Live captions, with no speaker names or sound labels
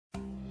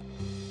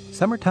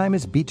Summertime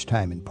is beach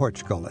time in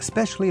Portugal,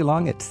 especially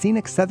along its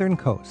scenic southern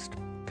coast.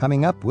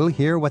 Coming up, we'll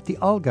hear what the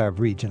Algarve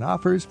region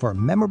offers for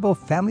memorable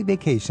family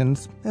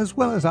vacations, as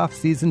well as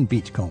off-season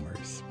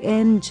beachcombers.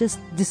 And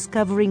just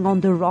discovering on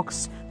the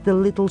rocks the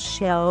little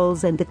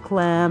shells and the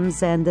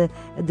clams and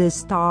the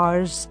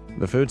stars.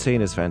 The food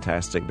scene is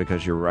fantastic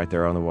because you're right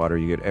there on the water.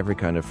 You get every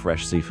kind of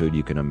fresh seafood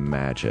you can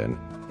imagine.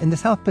 In the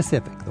South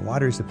Pacific, the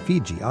waters of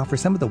Fiji offer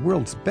some of the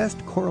world's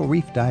best coral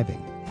reef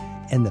diving,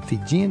 and the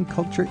Fijian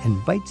culture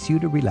invites you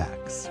to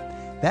relax.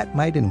 That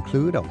might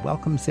include a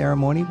welcome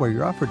ceremony where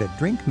you're offered a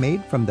drink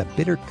made from the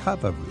bitter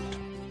kava root.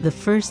 The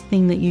first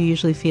thing that you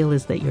usually feel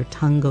is that your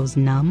tongue goes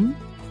numb,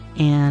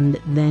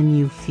 and then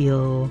you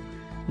feel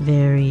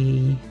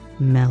very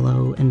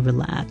mellow and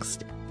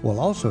relaxed. We'll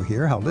also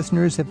hear how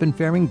listeners have been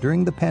faring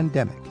during the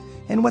pandemic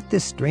and what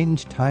this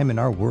strange time in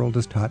our world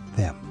has taught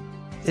them.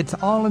 It's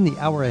all in the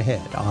hour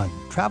ahead on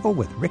Travel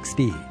with Rick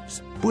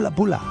Steves. Bula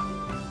bula.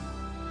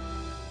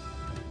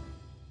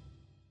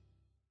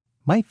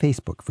 My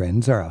Facebook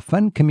friends are a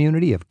fun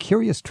community of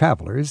curious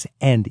travelers,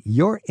 and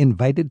you're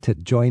invited to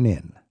join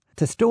in.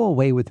 To stow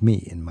away with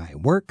me in my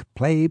work,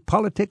 play,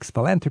 politics,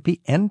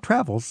 philanthropy, and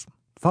travels,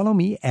 follow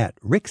me at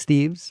Rick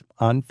Steves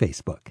on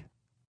Facebook.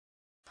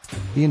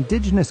 The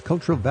indigenous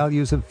cultural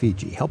values of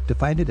Fiji help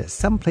define it as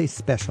someplace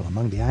special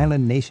among the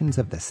island nations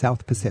of the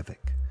South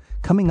Pacific.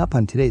 Coming up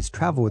on today's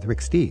Travel with Rick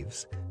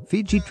Steves,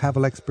 Fiji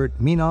travel expert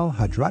Minal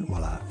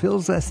Hajratwala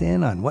fills us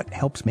in on what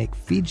helps make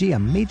Fiji a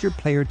major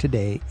player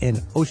today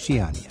in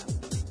Oceania.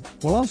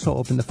 We'll also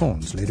open the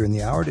phones later in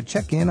the hour to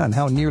check in on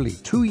how nearly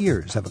 2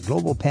 years of a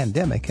global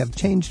pandemic have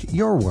changed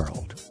your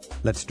world.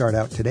 Let's start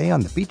out today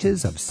on the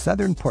beaches of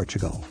southern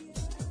Portugal.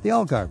 The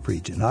Algarve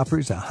region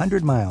offers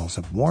 100 miles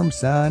of warm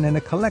sun and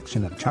a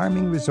collection of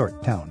charming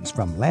resort towns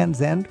from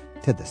Land's End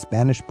to the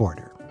Spanish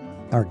border.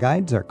 Our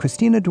guides are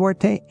Cristina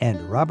Duarte and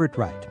Robert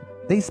Wright.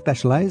 They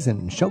specialize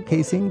in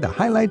showcasing the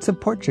highlights of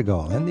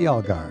Portugal and the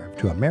Algarve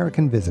to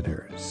American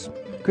visitors.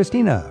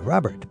 Cristina,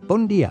 Robert,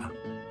 bon dia.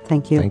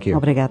 Thank you. Thank you.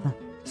 Obrigada.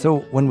 So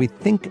when we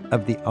think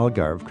of the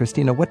Algarve,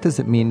 Cristina, what does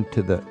it mean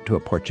to a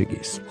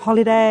Portuguese?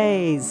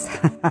 Holidays.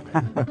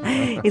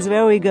 It's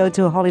where we go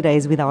to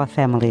holidays with our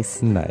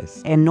families.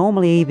 Nice. And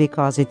normally,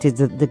 because it is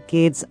the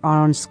kids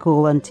are on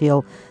school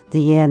until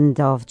the end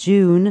of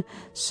June,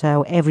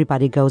 so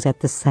everybody goes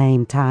at the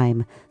same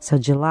time. So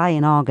July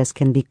and August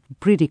can be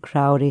pretty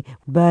crowded,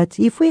 but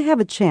if we have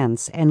a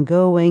chance and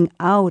going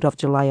out of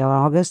July or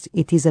August,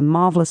 it is a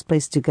marvelous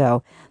place to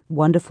go.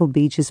 Wonderful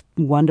beaches,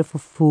 wonderful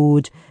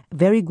food,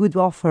 very good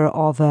offer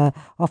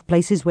of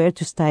places where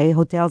to stay,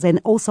 hotels,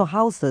 and also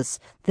houses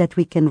that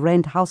we can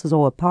rent, houses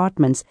or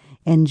apartments.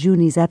 And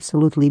June is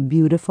absolutely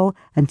beautiful.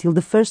 Until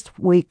the first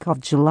week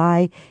of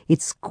July,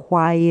 it's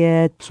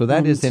quiet. So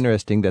that is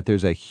interesting that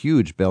there's a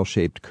huge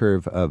bell-shaped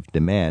curve of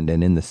demand.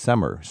 And in the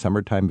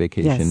summertime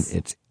vacation, Yes.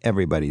 it's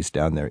everybody's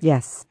down there.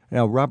 Yes.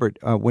 Now, Robert,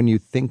 when you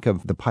think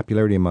of the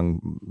popularity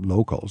among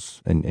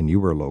locals, and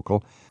you were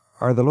local,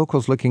 are the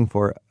locals looking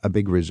for a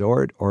big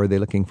resort, or are they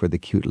looking for the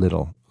cute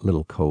little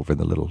cove or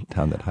the little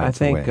town that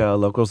hides away? I think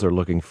locals are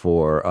looking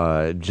for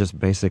just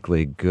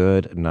basically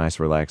good, nice,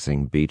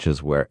 relaxing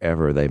beaches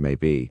wherever they may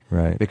be.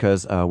 Right.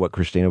 Because what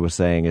Christina was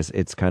saying is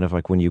it's kind of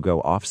like when you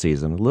go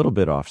off-season, a little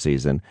bit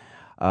off-season,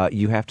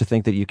 you have to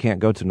think that you can't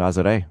go to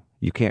Nazaré.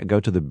 You can't go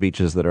to the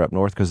beaches that are up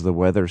north because the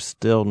weather's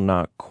still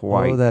not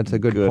quite. Oh, that's a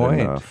good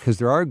point. Because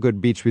there are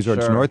good beach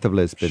resorts north of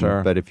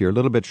Lisbon, but if you're a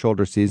little bit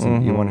shoulder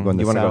season, you want to go in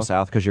the south. You want to go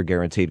south because you're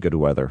guaranteed good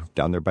weather.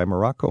 Down there by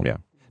Morocco. Yeah.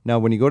 Now,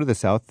 when you go to the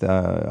south,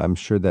 I'm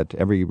sure that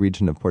every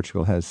region of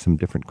Portugal has some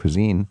different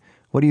cuisine.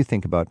 What do you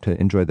think about to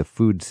enjoy the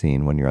food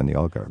scene when you're on the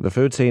Algarve? The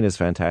food scene is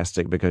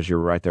fantastic because you're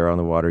right there on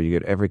the water. You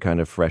get every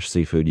kind of fresh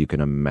seafood you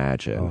can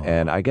imagine. Oh.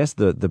 And I guess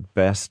the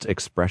best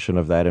expression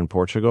of that in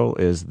Portugal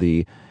is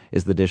the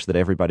dish that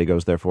everybody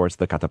goes there for. It's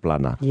the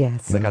cataplana.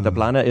 Yes. The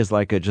cataplana is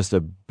like just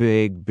a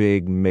big,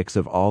 big mix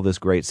of all this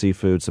great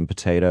seafood, some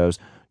potatoes,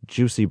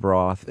 juicy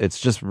broth. It's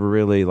just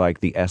really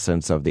like the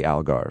essence of the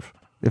Algarve.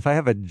 If I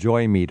have a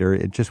joy meter,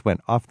 it just went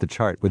off the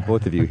chart with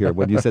both of you here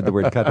when you said the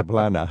word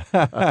cataplana.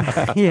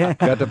 Yeah.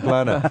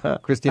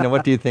 Cataplana. Christina,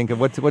 what do you think of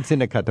what's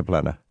in a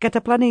cataplana?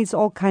 Cataplana is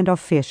all kind of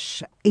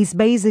fish. It's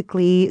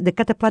basically, the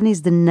cataplana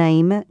is the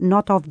name,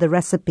 not of the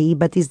recipe,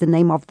 but is the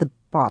name of the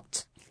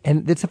pot.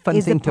 And it's a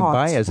fun thing to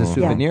buy as a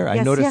souvenir.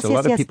 I noticed a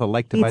lot of people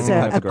like to buy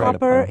the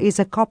cataplana. It's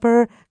a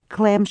copper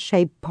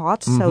clam-shaped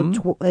pot,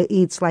 so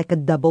it's like a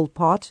double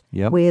pot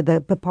with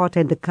the pot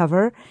and the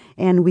cover,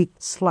 and we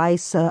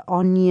slice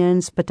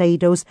onions,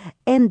 potatoes,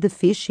 and the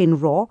fish in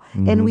raw,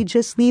 and we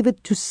just leave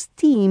it to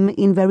steam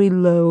in very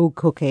low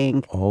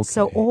cooking. Okay.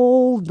 So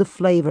all the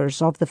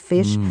flavors of the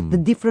fish, the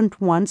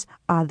different ones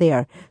are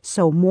there.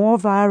 So more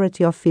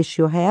variety of fish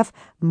you have,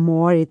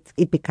 more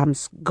it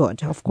becomes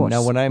good, of course.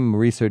 Now, when I'm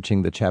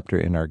researching the chapter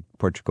in our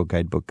Portugal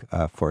guidebook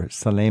for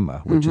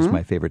Salema, which is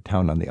my favorite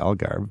town on the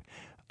Algarve,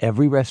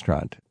 every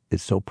restaurant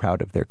is so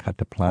proud of their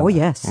cataplana. Oh,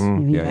 yes.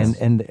 yes.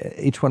 And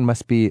each one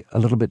must be a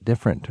little bit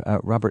different.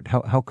 Robert,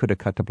 how could a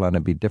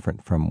cataplana be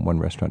different from one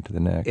restaurant to the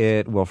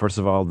next? Well, first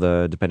of all,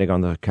 depending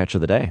on the catch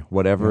of the day,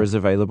 whatever is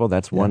available,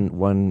 that's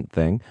one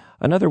thing.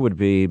 Another would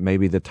be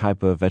maybe the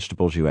type of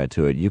vegetables you add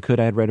to it. You could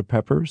add red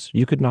peppers.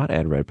 You could not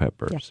add red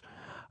peppers.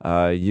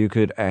 You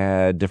could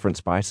add different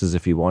spices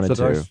if you wanted to.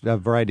 So there's a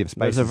variety of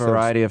spices. There's a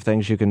variety of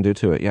things you can do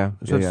to it, yeah.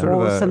 So it's sort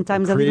of a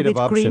sometimes a creative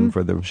little bit option cream.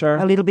 for them. Sure.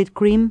 A little bit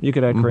cream. You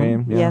could add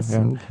cream. Yeah, Yes. yeah.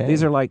 Okay.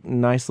 These are like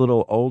nice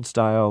little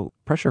old-style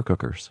pressure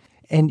cookers.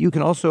 And you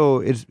can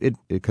also,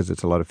 because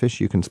it's a lot of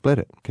fish, you can split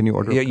it. Can you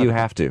order? Yeah, you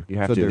have to. You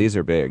have So to. These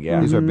are big.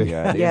 Yeah, These are big.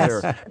 Yeah, these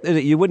Yes. are,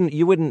 you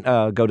wouldn't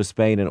go to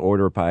Spain and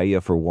order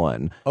paella for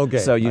one. Okay,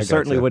 So I you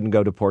certainly gotcha. wouldn't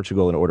go to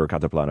Portugal and order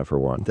cataplana for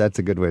one. That's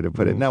a good way to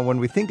put it. Now, when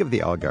we think of the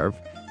Algarve,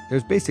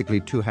 there's basically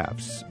two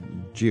halves,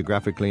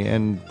 geographically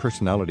and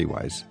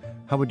personality-wise.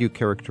 How would you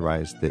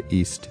characterize the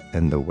East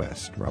and the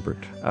West, Robert?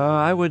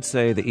 I would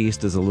say the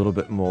East is a little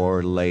bit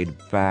more laid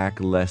back,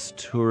 less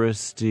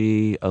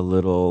touristy, a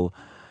little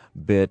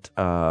bit.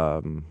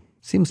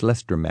 Seems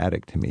less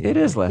dramatic to me. It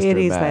is less It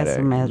dramatic. is less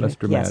dramatic. Less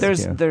dramatic.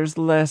 Yes. There's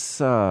less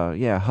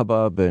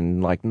hubbub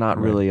and like not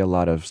really a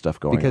lot of stuff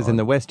going on. Because in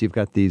the West, you've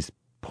got these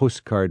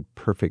postcard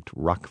perfect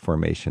rock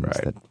formations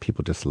Right. that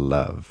people just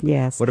love.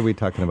 Yes. What are we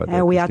talking about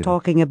there, We are Christina?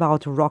 talking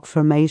about rock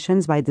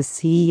formations by the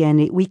sea,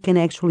 and we can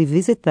actually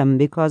visit them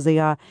because they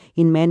are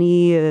in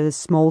many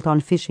small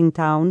town fishing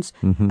towns.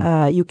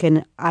 You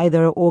can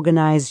either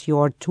organize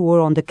your tour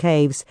on the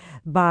caves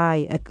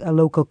by a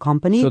local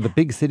company. So the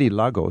big city,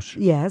 Lagos.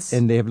 Yes.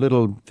 And they have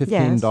little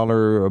 $15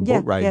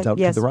 boat rides out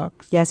to the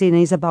rocks. Yes, it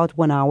is about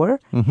 1 hour.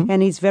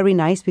 And it's very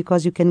nice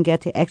because you can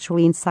get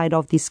actually inside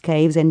of these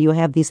caves and you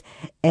have this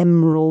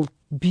emerald,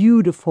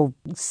 beautiful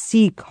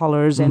sea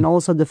colors and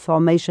also the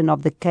formation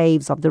of the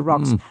caves of the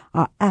rocks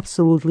are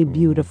absolutely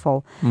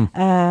beautiful.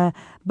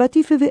 But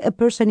if a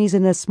person is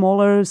in a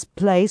smaller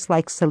place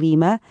like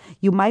Salima,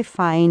 you might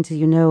find,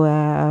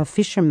 a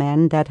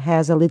fisherman that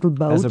has a little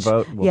boat. Has a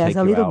boat, will yes, take a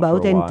you little out for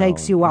boat a and while.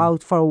 takes you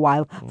out for a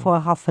while, for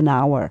half an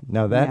hour.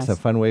 Now that's Yes.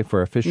 a fun way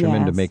for a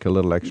fisherman to Yes. make a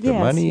little extra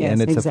Yes, money, yes,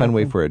 and it's a fun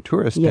way exactly. for a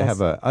tourist to Yes.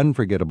 have an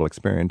unforgettable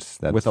experience.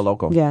 That's with a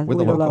local. Yeah, with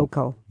with a a local.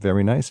 local.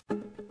 Very nice.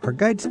 Our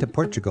guides to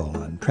Portugal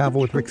on Travel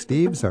with Rick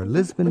Steves are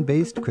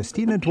Lisbon-based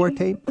Christina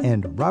Duarte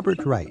and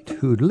Robert Wright,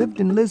 who lived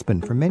in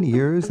Lisbon for many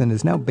years and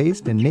is now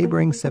based in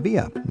neighboring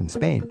Sevilla in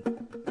Spain.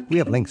 We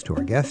have links to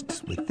our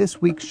guests with this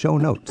week's show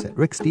notes at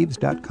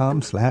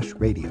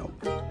ricksteves.com/radio.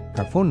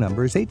 Our phone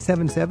number is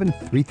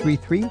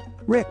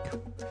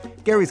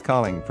 877-333-RICK. Gary's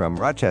calling from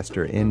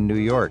Rochester in New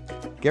York.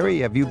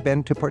 Gary, have you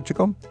been to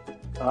Portugal?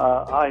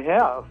 I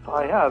have,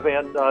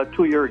 and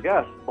to your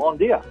guest, bon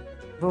dia.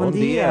 Bon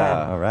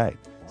dia. All right.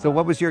 So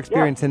what was your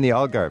experience in the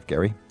Algarve,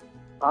 Gary?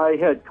 I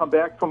had come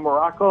back from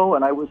Morocco,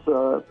 and I was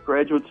a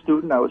graduate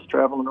student. I was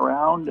traveling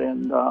around,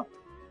 and I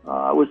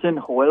was in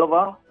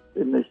Huelva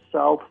in the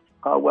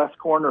southwest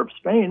corner of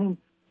Spain,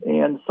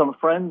 and some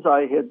friends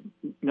I had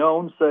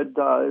known said,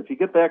 if you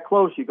get that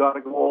close, you got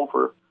to go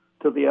over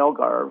to the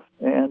Algarve.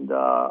 And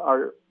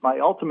my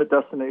ultimate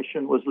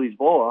destination was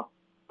Lisboa,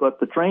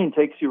 but the train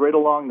takes you right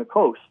along the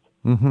coast.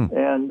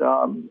 And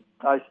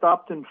I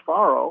stopped in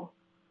Faro,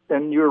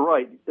 and you're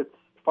right,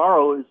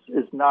 Faro is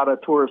not a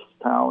tourist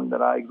town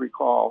that I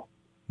recall,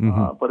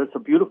 but it's a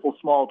beautiful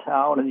small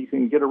town, and you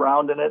can get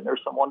around in it, and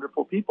there's some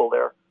wonderful people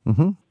there.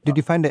 Did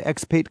you find an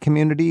expat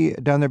community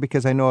down there?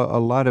 Because I know a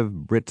lot of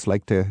Brits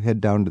like to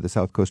head down to the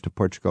south coast of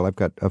Portugal. I've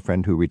got a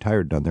friend who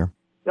retired down there.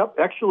 Yep,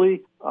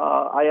 actually,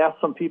 I asked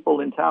some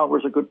people in town,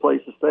 where's a good place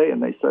to stay,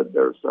 and they said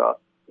there's a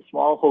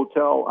small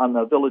hotel on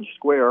the village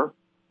square,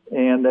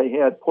 and they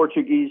had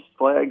Portuguese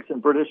flags and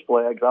British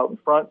flags out in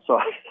front, so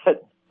I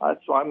said,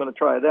 so I'm going to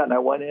try that. And I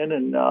went in,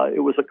 and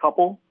it was a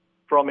couple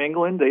from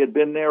England. They had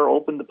been there,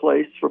 opened the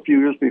place for a few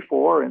years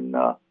before, and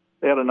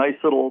they had a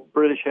nice little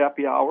British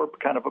happy hour,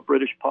 kind of a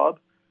British pub.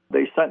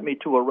 They sent me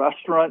to a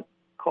restaurant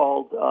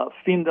called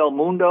Fin del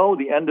Mundo,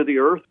 the end of the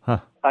earth.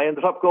 I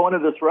ended up going to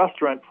this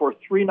restaurant for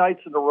 3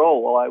 nights in a row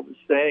while I was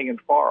staying in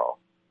Faro.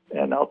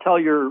 And I'll tell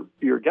your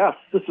guests,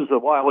 this was a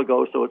while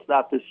ago, so it's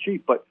not this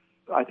cheap, but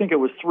I think it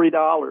was $3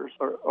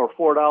 or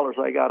 $4.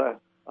 I got a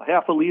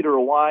half a liter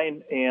of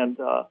wine and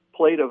a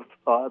plate of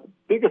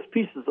biggest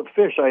pieces of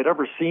fish I had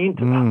ever seen,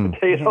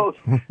 potatoes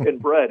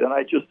and bread. And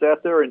I just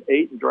sat there and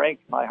ate and drank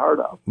my heart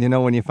out. You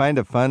know, when you find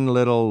a fun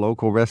little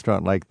local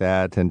restaurant like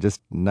that and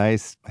just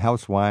nice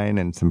house wine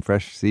and some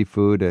fresh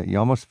seafood, you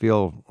almost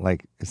feel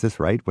like, is this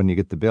right when you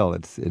get the bill?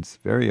 It's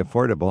very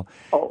affordable.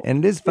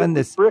 And it is fun.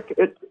 Rick,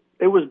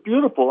 it was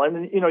beautiful.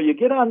 And, you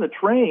get on the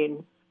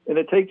train and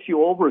it takes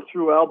you over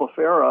through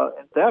Albufeira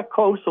and that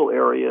coastal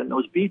area and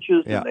those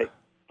beaches and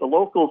the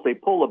locals, they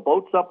pull the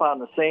boats up on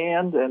the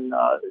sand, and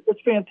it's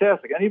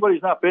fantastic. Anybody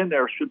who's not been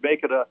there should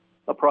make it a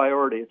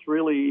priority. It's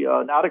really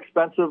not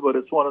expensive, but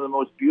it's one of the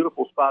most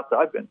beautiful spots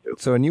I've been to.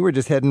 So, and you were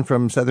just heading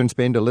from southern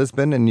Spain to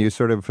Lisbon, and you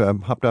sort of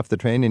hopped off the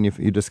train, and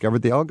you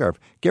discovered the Algarve.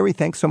 Gary,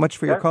 thanks so much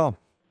for your call.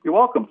 You're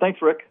welcome.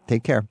 Thanks, Rick.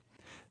 Take care.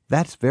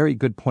 That's very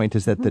good point,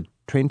 is that the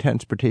train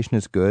transportation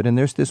is good, and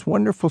there's this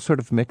wonderful sort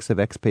of mix of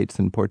expats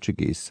and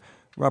Portuguese.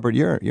 Robert,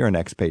 you're an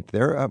expat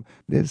there.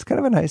 It's kind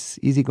of a nice,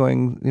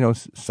 easygoing,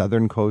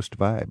 southern coast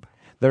vibe.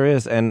 There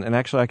is, and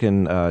actually I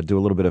can do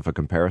a little bit of a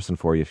comparison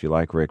for you if you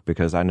like, Rick,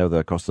 because I know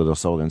the Costa del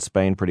Sol in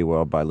Spain pretty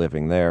well by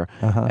living there,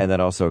 and then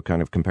also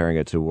kind of comparing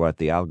it to what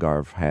the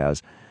Algarve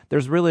has.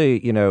 There's really,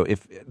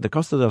 if the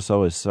Costa del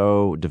Sol is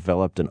so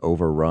developed and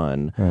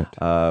overrun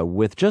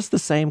with just the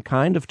same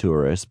kind of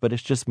tourists, but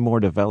it's just more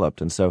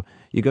developed. And so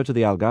you go to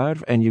the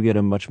Algarve and you get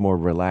a much more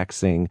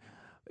relaxing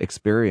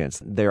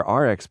experience. There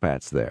are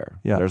expats there.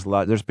 Yeah.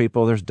 There's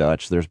people, there's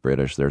Dutch, there's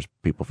British, there's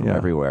people from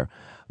everywhere.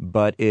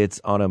 But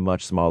it's on a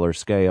much smaller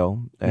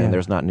scale, and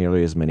there's not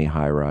nearly as many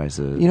high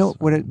rises.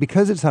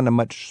 Because it's on a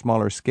much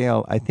smaller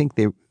scale, I think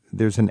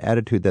there's an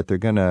attitude that they're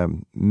going to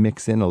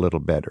mix in a little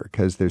better,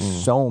 because there's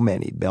so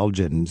many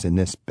Belgians in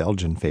this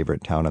Belgian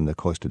favorite town on the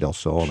Costa del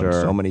Sol, and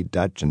so many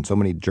Dutch and so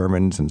many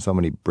Germans and so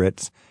many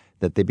Brits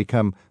that they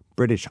become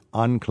British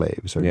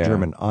enclaves or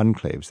German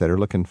enclaves that are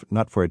looking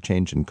not for a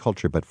change in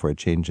culture but for a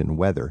change in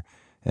weather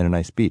and a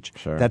nice beach.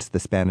 Sure. That's the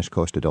Spanish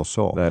Costa del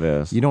Sol. That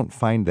is. You don't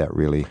find that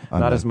really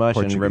on Not as much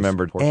Portuguese. in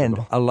remembered Portugal.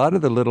 And a lot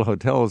of the little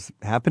hotels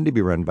happen to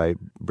be run by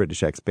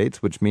British expats,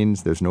 which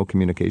means there's no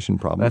communication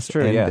problems. That's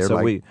true, and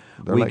So we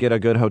get a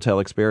good hotel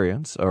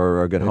experience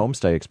or a good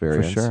homestay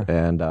experience. For sure.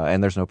 And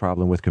there's no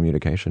problem with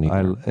communication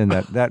either. And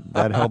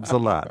that helps a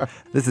lot.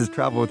 This is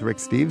Travel with Rick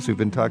Steves. We've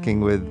been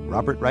talking with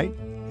Robert Wright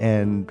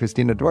and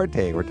Cristina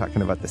Duarte. We're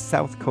talking about the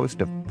south coast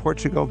of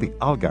Portugal, the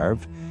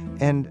Algarve.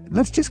 And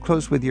let's just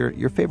close with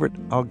your favorite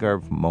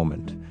Algarve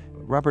moment.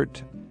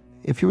 Robert,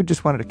 if you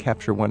just wanted to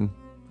capture one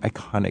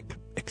iconic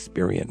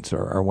experience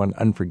or one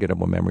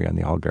unforgettable memory on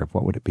the Algarve,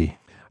 what would it be?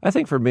 I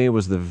think for me it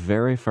was the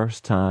very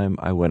first time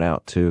I went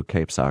out to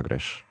Cape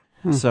Sagres.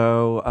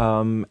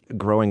 So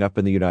growing up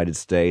in the United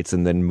States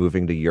and then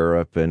moving to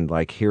Europe and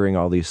hearing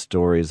all these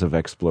stories of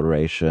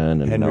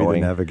exploration and Henry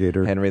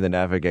the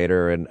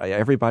Navigator and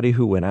everybody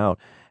who went out,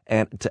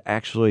 and to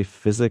actually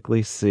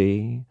physically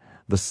see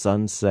the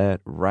sunset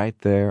right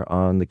there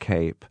on the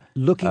Cape.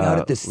 Looking out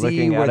at the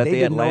sea where they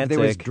didn't know if there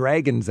was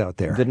dragons out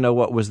there. Didn't know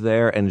what was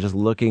there, and just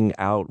looking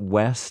out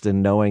west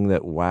and knowing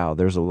that, wow,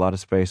 there's a lot of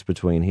space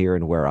between here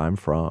and where I'm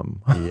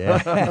from.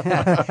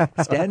 Yeah.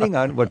 Standing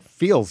on what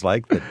feels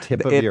like the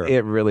tip of the earth.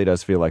 It really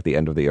does feel like the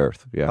end of the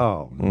earth. Yeah.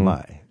 Oh,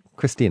 my.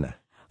 Christina.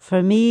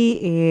 For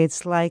me,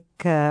 it's like,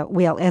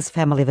 as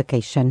family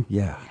vacation.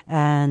 Yeah.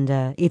 And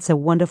it's a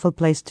wonderful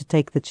place to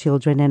take the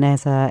children, and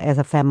as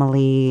a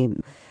family,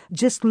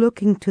 just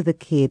looking to the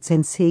kids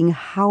and seeing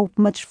how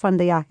much fun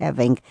they are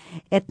having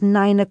at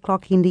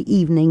 9:00 in the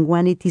evening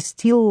when it is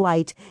still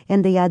light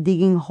and they are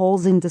digging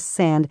holes in the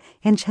sand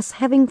and just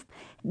having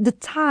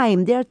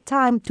their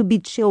time to be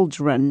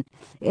children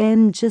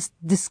and just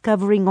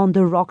discovering on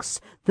the rocks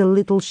the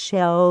little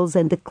shells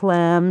and the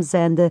clams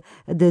and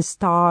the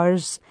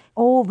stars.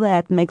 All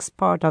that makes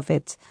part of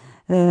it.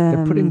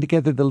 They're putting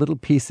together the little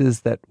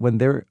pieces that when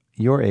they're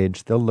your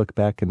age, they'll look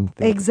back and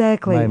think,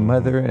 exactly, my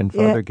mother and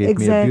father gave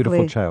me a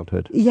beautiful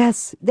childhood.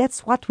 Yes,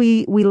 that's what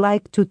we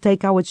like to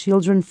take our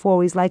children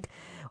for, is like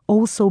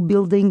also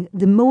building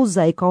the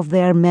mosaic of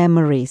their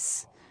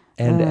memories.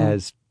 And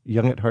as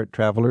young at heart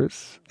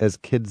travelers, as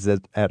kids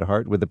at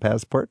heart with a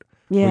passport,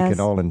 we can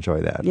all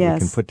enjoy that. Yes. We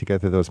can put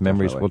together those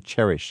memories we'll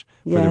cherish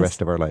for the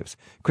rest of our lives.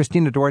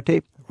 Cristina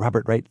Duarte,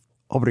 Robert Wright,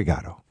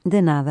 obrigado.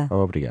 De nada.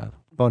 Obrigado.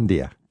 Bon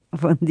dia.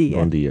 Bon dia.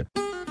 Bon dia.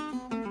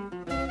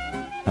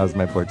 How's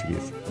my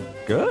Portuguese?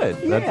 Good.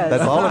 Yes.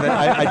 That's all of it.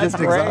 I just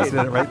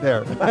exhausted it right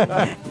there.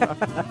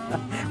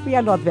 We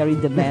are not very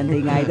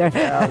demanding either.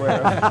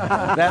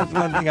 That's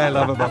one thing I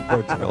love about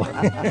Portugal.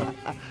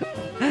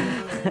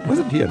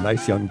 Wasn't he a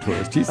nice young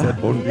tourist? He said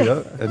bon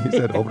dia and he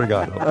said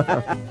obrigado.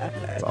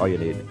 That's all you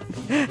need.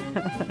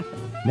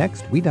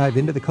 Next, we dive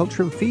into the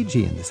culture of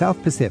Fiji in the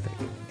South Pacific.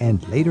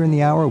 And later in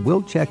the hour,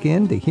 we'll check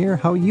in to hear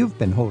how you've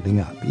been holding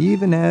up,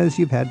 even as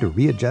you've had to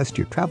readjust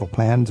your travel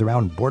plans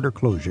around border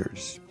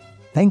closures.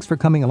 Thanks for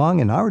coming along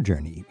in our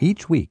journey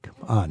each week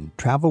on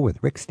Travel with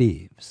Rick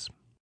Steves.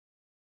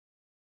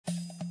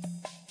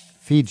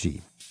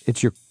 Fiji.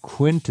 It's your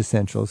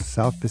quintessential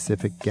South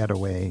Pacific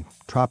getaway.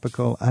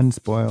 Tropical,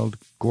 unspoiled,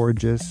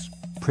 gorgeous,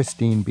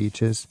 pristine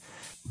beaches.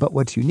 But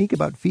what's unique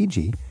about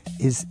Fiji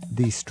is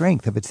the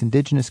strength of its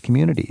indigenous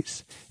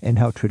communities and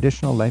how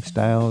traditional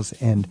lifestyles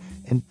and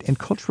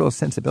cultural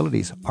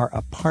sensibilities are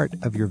a part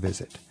of your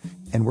visit.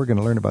 And we're going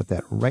to learn about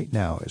that right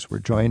now as we're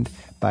joined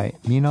by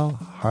Meenal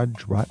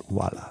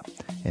Hajratwala.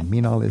 And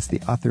Meenal is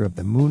the author of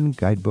the Moon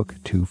Guidebook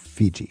to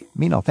Fiji.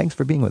 Meenal, thanks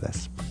for being with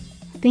us.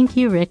 Thank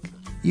you, Rick.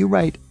 You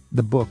write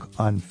the book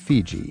on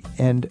Fiji,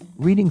 and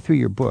reading through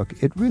your book,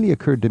 it really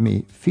occurred to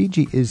me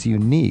Fiji is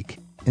unique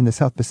in the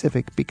South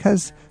Pacific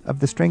because of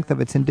the strength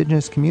of its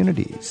indigenous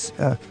communities.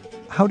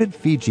 How did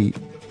Fiji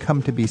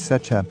come to be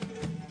such a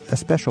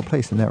special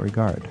place in that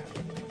regard?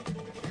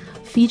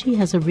 Fiji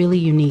has a really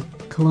unique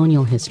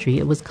colonial history.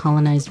 It was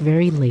colonized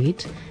very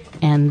late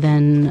and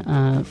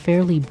then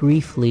fairly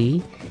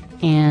briefly,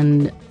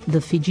 and the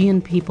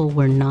Fijian people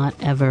were not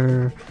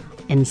ever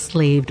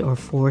enslaved or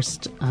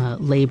forced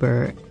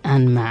labor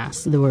en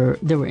masse. There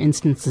were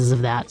instances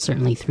of that,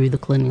 certainly through the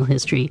colonial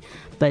history.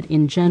 But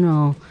in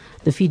general,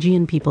 the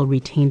Fijian people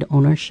retained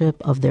ownership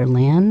of their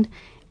land,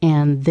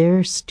 and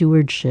their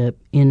stewardship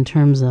in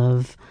terms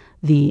of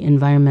the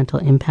environmental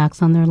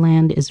impacts on their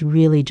land is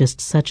really just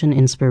such an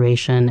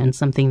inspiration, and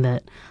something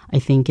that I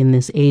think in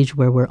this age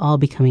where we're all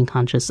becoming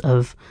conscious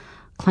of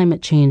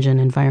climate change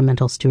and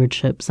environmental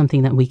stewardship,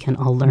 something that we can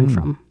all learn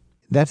from.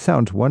 That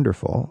sounds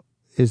wonderful.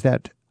 Is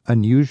that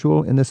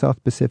unusual in the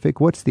South Pacific?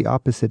 What's the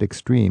opposite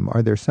extreme?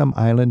 Are there some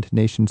island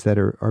nations that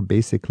are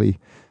basically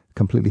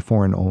completely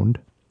foreign owned?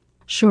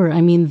 Sure.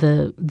 I mean,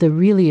 the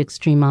really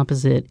extreme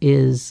opposite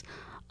is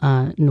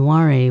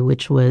Nuare,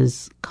 which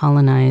was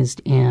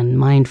colonized and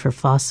mined for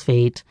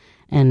phosphate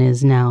and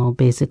is now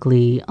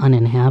basically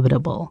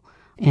uninhabitable.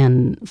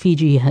 And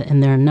Fiji,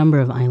 and there are a number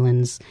of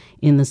islands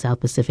in the South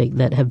Pacific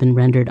that have been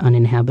rendered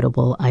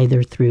uninhabitable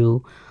either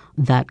through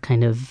that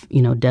kind of,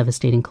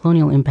 devastating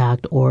colonial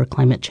impact or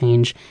climate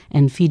change.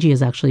 And Fiji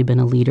has actually been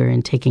a leader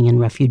in taking in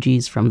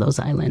refugees from those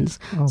islands.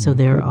 So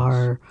there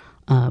are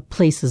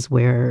places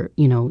where,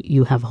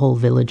 you have whole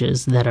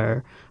villages that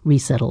are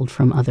resettled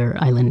from other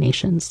island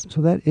nations.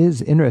 So that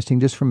is interesting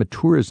just from a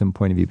tourism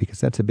point of view,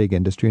 because that's a big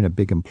industry and a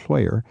big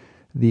employer.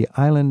 The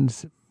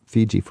islands,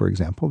 Fiji, for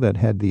example, that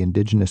had the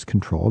indigenous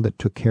control, that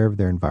took care of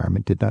their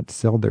environment, did not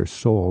sell their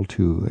soul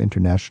to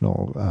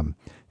international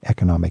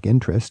economic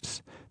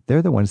interests.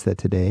 They're the ones that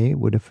today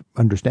would have,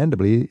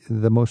 understandably,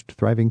 the most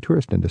thriving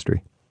tourist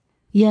industry.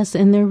 Yes,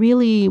 and they're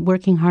really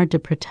working hard to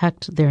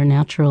protect their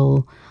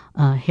natural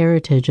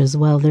heritage as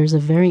well. There's a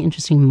very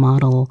interesting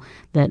model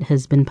that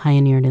has been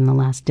pioneered in the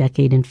last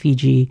decade in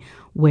Fiji,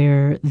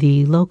 where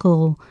the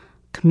local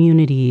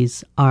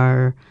communities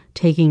are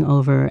taking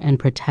over and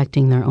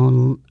protecting their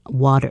own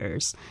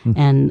waters.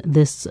 And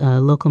this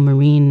local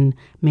marine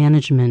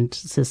management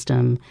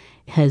system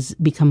has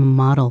become a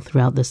model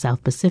throughout the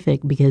South Pacific,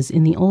 because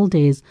in the old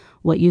days,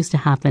 what used to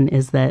happen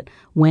is that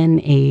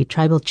when a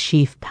tribal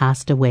chief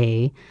passed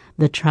away,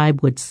 the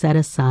tribe would set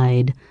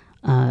aside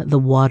the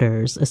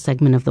waters, a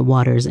segment of the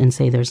waters, and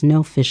say there's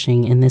no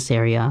fishing in this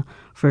area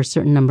for a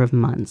certain number of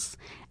months.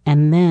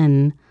 And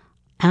then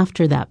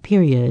after that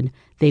period,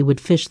 they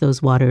would fish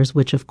those waters,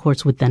 which of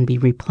course would then be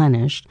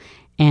replenished,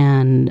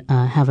 and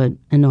have an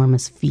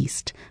enormous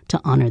feast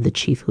to honor the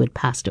chief who had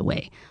passed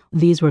away.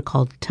 These were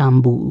called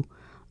tambu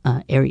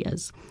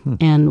areas.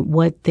 And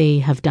what they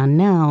have done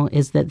now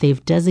is that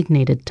they've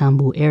designated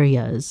tambu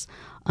areas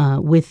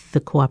with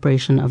the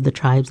cooperation of the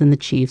tribes and the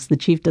chiefs. The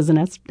chief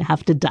doesn't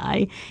have to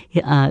die.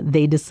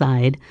 They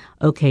decide,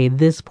 okay,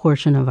 this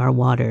portion of our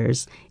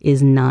waters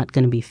is not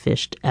going to be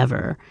fished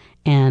ever.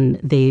 And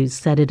they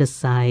set it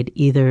aside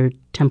either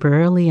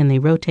temporarily and they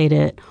rotate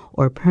it,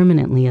 or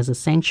permanently as a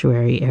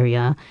sanctuary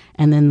area.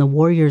 And then the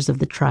warriors of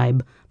the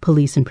tribe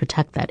police and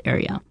protect that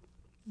area.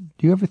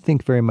 Do you ever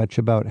think very much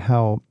about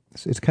how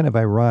it's kind of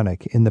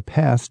ironic in the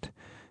past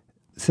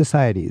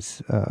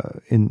societies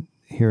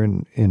here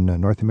in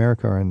North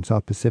America or in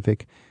South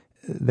Pacific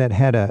that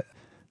had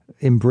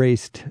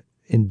embraced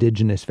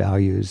indigenous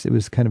values? It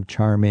was kind of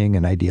charming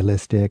and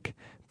idealistic,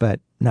 but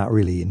not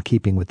really in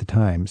keeping with the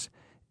times.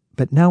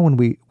 But now when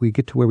we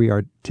get to where we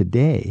are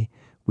today,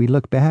 we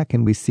look back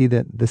and we see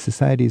that the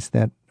societies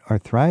that are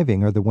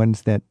thriving are the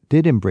ones that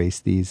did embrace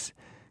these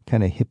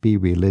kind of hippie,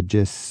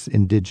 religious,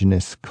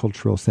 indigenous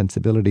cultural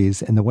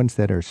sensibilities, and the ones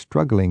that are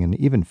struggling and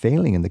even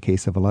failing in the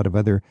case of a lot of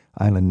other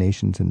island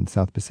nations in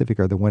South Pacific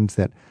are the ones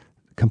that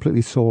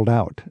completely sold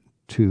out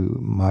to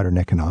modern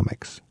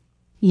economics.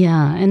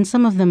 Yeah, and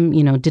some of them,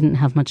 didn't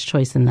have much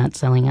choice in that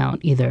selling out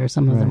either.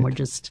 Some of them were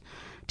just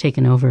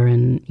taken over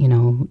and,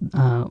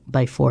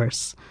 by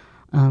force.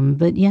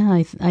 But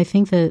yeah, I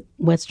think that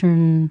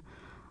Western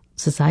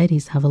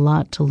societies have a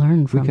lot to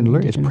learn from. We can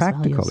learn. It's indigenous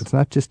practical. values. It's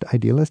not just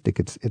idealistic.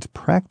 It's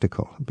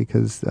practical,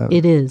 because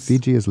it is.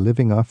 Fiji is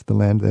living off the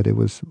land that it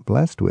was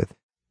blessed with.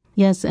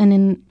 Yes,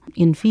 and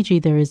in Fiji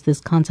there is this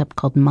concept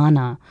called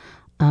mana,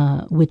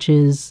 which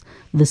is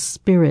the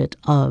spirit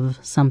of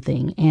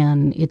something.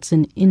 And it's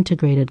an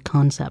integrated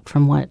concept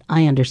from what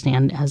I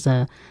understand as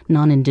a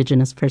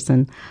non-Indigenous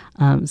person.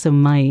 So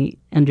my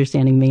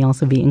understanding may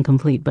also be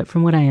incomplete, but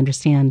from what I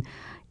understand,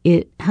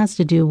 it has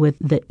to do with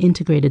the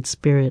integrated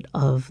spirit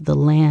of the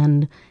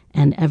land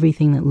and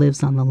everything that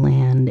lives on the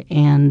land,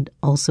 and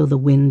also the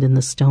wind and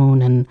the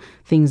stone and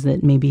things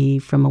that maybe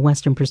from a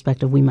Western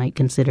perspective we might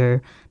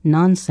consider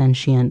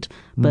non-sentient,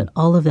 but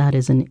all of that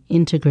is an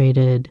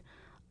integrated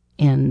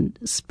and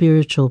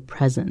spiritual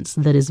presence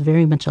that is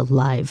very much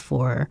alive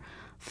for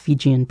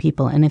Fijian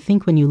people. And I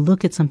think when you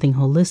look at something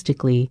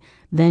holistically,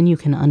 then you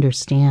can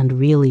understand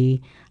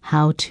really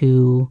how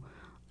to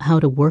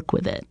work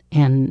with it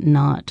and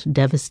not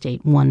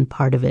devastate one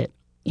part of it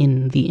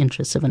in the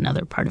interests of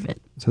another part of it.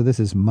 So this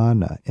is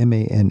mana,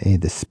 M-A-N-A,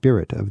 the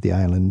spirit of the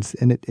islands.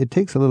 And it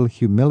takes a little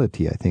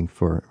humility, I think,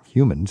 for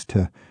humans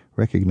to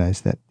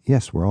recognize that,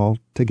 yes, we're all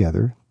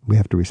together. We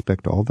have to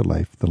respect all the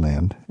life, the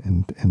land,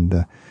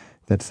 and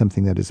that's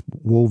something that is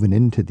woven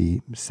into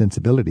the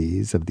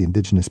sensibilities of the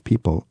indigenous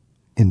people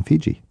in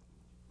Fiji.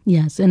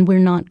 Yes, and we're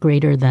not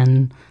greater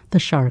than the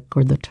shark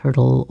or the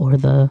turtle or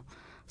the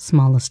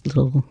smallest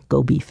little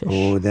goby fish.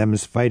 Oh,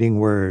 them's fighting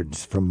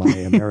words from my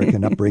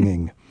American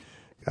upbringing.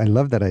 I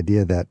love that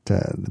idea that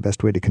the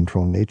best way to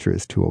control nature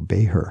is to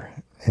obey her.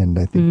 And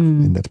I think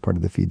and that's part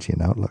of the Fijian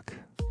outlook.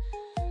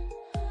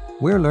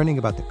 We're learning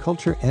about the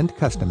culture and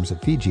customs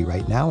of Fiji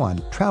right now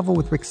on Travel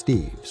with Rick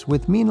Steves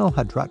with Meenal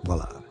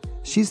Hadratwala.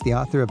 She's the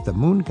author of the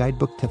Moon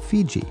Guidebook to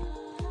Fiji.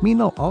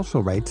 Meenal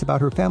also writes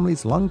about her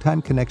family's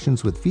longtime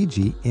connections with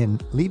Fiji in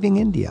Leaving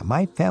India,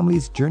 My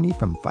Family's Journey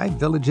from 5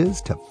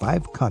 Villages to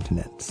 5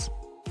 Continents.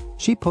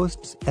 She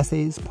posts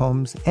essays,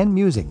 poems, and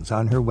musings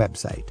on her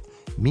website,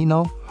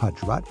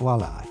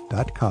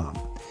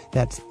 meenalhadratwala.com.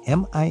 That's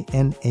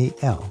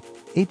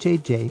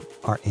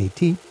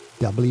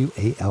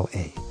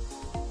MINALHAJRATWALA.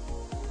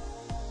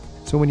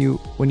 So when you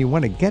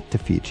want to get to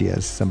Fiji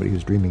as somebody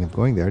who's dreaming of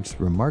going there, it's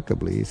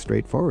remarkably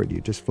straightforward. You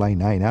just fly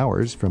 9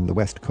 hours from the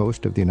west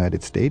coast of the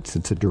United States.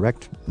 It's a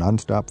direct,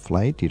 nonstop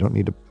flight. You don't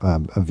need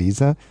a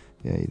visa.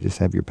 You just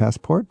have your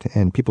passport,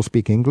 and people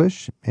speak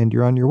English, and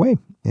you're on your way.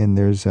 And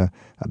there's a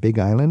big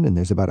island, and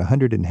there's about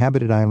 100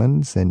 inhabited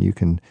islands, and you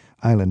can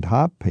island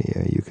hop.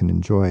 You can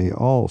enjoy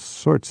all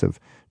sorts of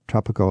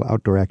tropical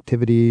outdoor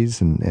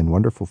activities and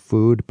wonderful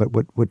food. But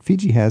what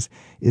Fiji has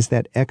is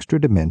that extra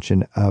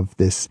dimension of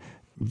this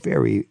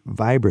very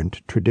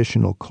vibrant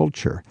traditional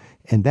culture.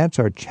 And that's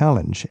our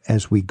challenge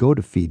as we go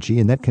to Fiji,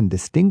 and that can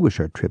distinguish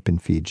our trip in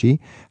Fiji.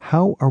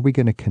 How are we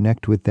going to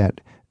connect with that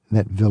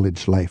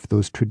village life,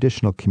 those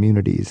traditional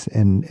communities?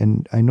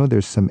 And I know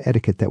there's some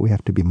etiquette that we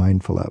have to be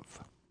mindful of.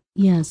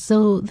 Yeah,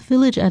 so the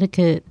village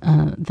etiquette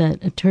that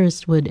a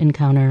tourist would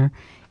encounter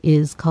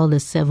is called a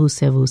sevu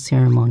sevu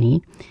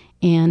ceremony.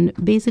 And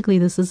basically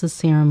this is a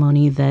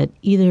ceremony that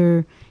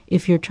either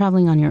if you're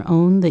traveling on your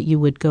own, that you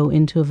would go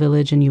into a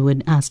village and you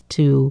would ask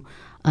to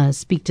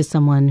speak to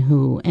someone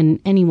who, and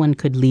anyone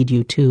could lead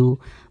you to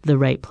the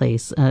right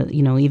place.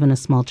 Even a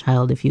small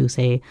child, if you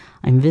say,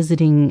 I'm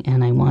visiting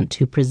and I want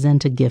to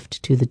present a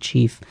gift to the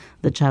chief,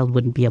 the child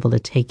wouldn't be able to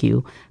take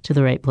you to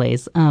the right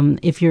place.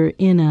 If you're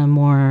in a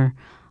more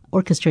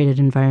orchestrated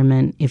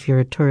environment, if you're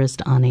a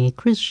tourist on a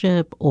cruise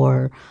ship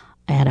or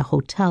at a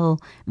hotel,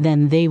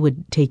 then they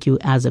would take you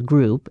as a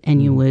group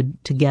and you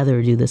would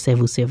together do the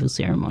sevu sevu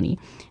ceremony.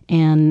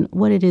 And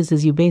what it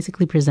is you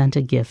basically present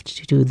a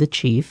gift to the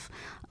chief.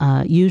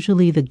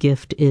 Usually the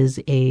gift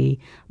is a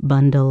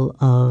bundle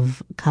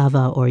of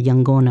kava or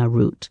yangona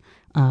root,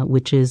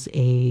 which is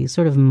a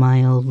sort of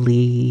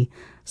mildly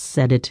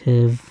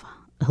sedative,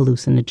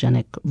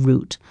 hallucinogenic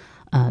root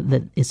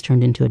that is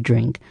turned into a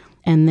drink.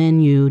 And then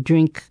you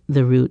drink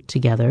the root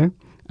together.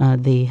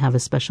 They have a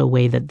special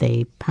way that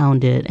they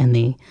pound it and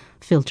they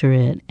filter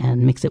it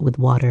and mix it with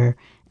water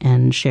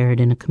and share it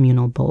in a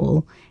communal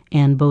bowl.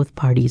 And both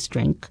parties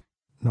drink.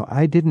 No,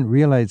 I didn't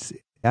realize.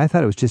 I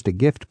thought it was just a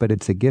gift, but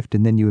it's a gift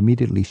and then you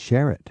immediately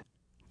share it.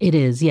 It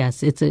is,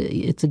 yes. It's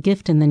a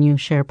gift and then you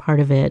share part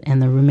of it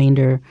and the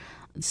remainder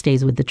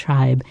stays with the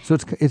tribe. So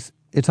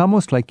it's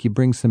almost like you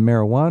bring some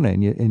marijuana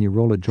and you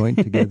roll a joint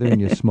together and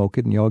you smoke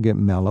it and you all get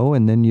mellow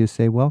and then you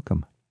say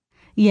welcome.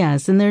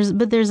 Yes, and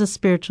there's a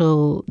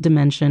spiritual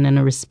dimension and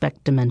a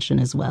respect dimension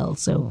as well.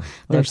 So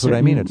that's what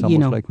I mean. It's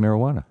almost like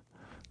marijuana.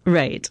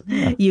 Right.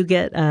 Yeah. You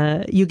get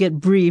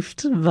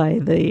briefed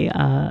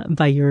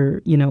by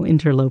your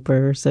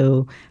interloper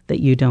so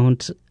that you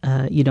don't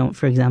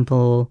for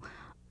example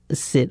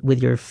sit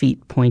with your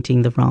feet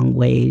pointing the wrong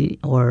way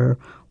or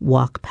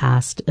walk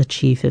past a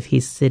chief. If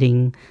he's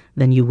sitting,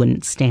 then you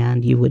wouldn't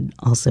stand. You would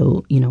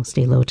also,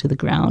 stay low to the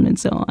ground and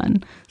so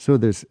on. So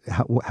there's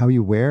how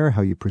you wear,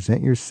 how you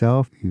present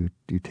yourself. You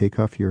take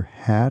off your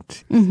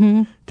hat,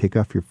 take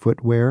off your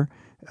footwear.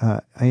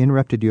 I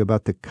interrupted you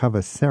about the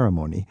kava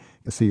ceremony.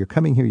 So you're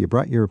coming here, you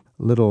brought your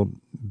little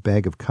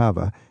bag of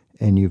kava,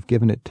 and you've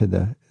given it to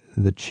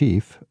the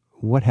chief.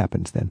 What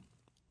happens then?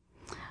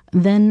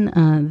 Then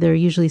there are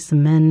usually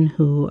some men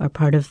who are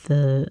part of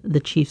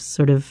the chief's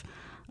sort of,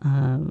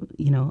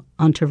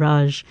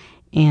 entourage,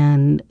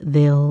 and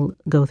they'll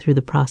go through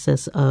the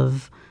process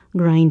of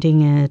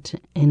grinding it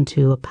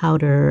into a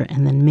powder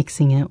and then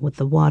mixing it with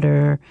the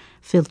water,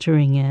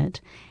 filtering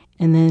it,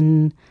 and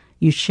then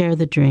you share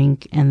the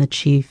drink and the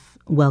chief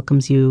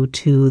welcomes you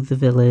to the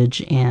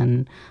village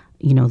and,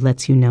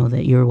 lets you know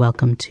that you're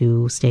welcome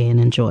to stay and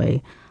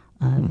enjoy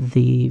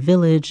the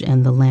village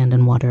and the land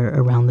and water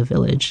around the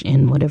village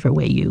in whatever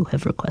way you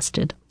have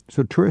requested.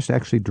 So tourists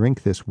actually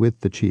drink this with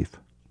the chief?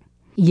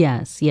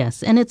 Yes.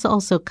 And it's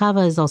also,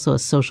 kava is also a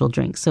social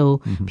drink.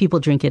 So people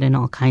drink it in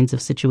all kinds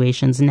of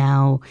situations.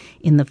 Now,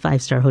 in the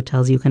 5-star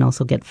hotels, you can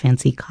also get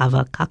fancy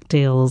kava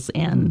cocktails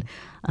and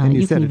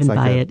you can even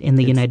buy it in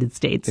the United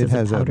States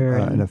as a powder.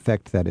 It has an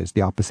effect that is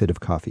the opposite of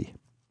coffee.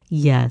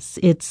 Yes.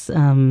 It's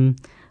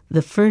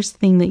the first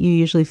thing that you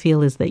usually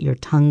feel is that your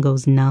tongue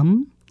goes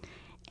numb.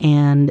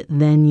 And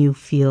then you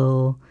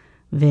feel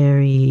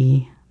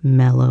very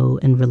mellow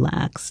and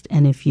relaxed.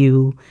 And if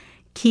you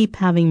keep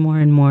having more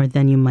and more,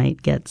 then you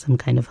might get some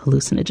kind of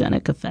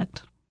hallucinogenic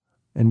effect.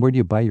 And where do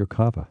you buy your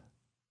kava?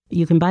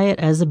 You can buy it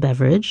as a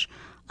beverage.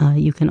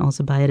 You can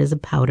also buy it as a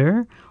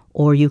powder,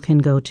 or you can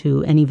go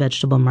to any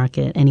vegetable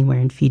market anywhere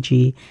in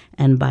Fiji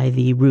and buy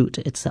the root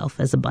itself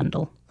as a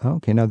bundle.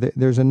 Okay, now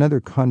there's another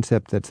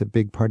concept that's a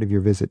big part of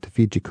your visit to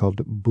Fiji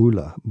called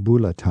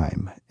bula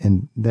time.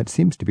 And that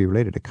seems to be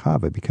related to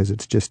kava because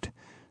it's just,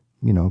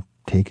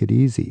 take it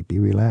easy, be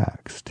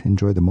relaxed,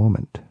 enjoy the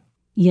moment.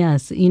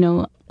 Yes,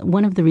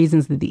 one of the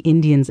reasons that the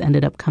Indians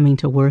ended up coming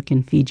to work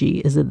in Fiji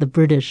is that the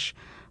British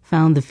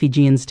found the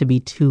Fijians to be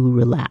too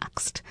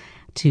relaxed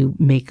to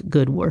make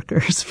good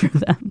workers for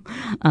them.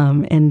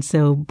 And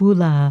so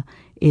bula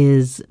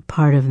is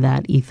part of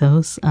that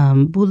ethos.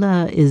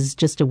 Bula is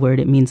just a word.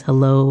 It means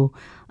hello,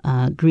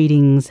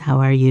 greetings, how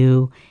are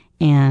you?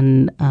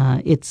 And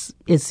it's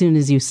as soon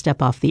as you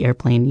step off the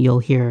airplane, you'll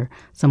hear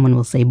someone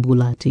will say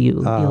bula to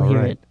you. You'll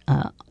hear it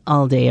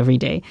all day, every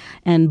day.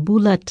 And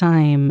bula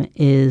time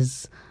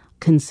is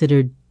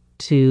considered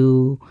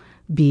to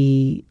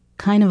be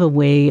kind of a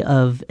way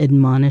of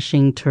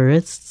admonishing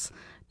tourists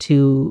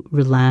to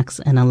relax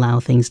and allow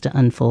things to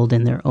unfold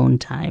in their own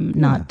time,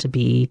 not to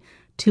be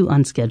too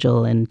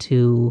unscheduled and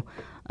too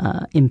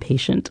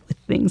impatient with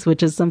things,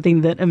 which is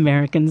something that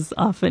Americans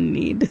often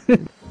need.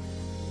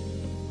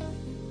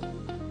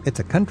 It's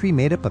a country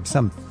made up of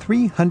some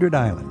 300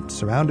 islands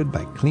surrounded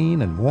by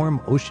clean and warm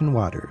ocean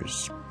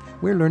waters.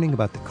 We're learning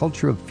about the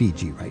culture of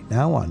Fiji right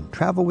now on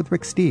Travel with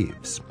Rick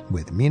Steves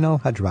with Meenal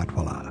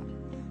Hajratwala.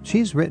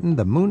 She's written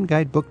the Moon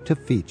Guide book to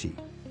Fiji.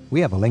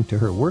 We have a link to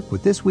her work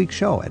with this week's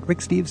show at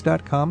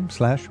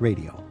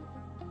ricksteves.com/radio.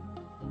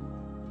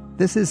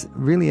 This is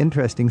really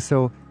interesting.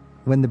 So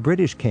when the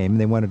British came,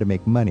 they wanted to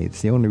make money.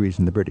 It's the only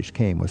reason the British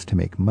came was to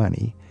make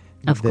money.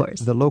 Of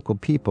course. The local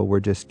people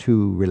were just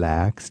too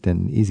relaxed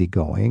and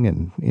easygoing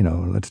and,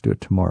 let's do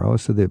it tomorrow.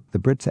 So the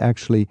Brits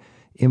actually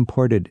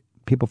imported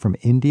people from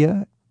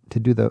India to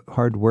do the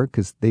hard work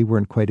because they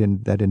weren't quite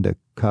into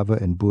kava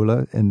and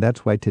bula. And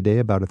that's why today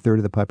about a third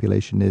of the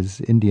population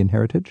is Indian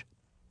heritage?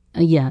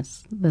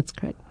 Yes, that's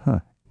correct. Huh.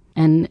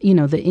 And,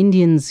 the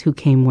Indians who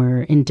came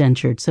were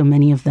indentured, so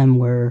many of them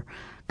were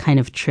kind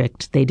of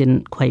tricked. They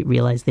didn't quite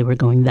realize they were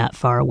going that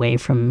far away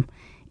from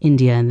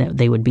India and that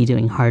they would be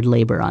doing hard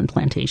labor on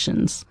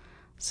plantations.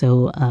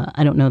 So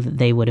I don't know that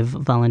they would have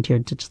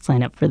volunteered to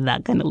sign up for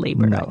that kind of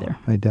labor either.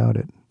 I doubt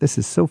it. This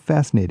is so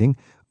fascinating.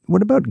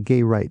 What about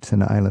gay rights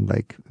in an island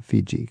like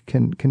Fiji?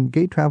 Can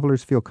gay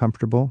travelers feel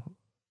comfortable?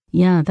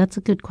 Yeah, that's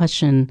a good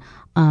question.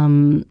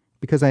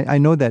 Because I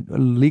know that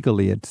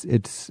legally it's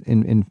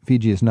in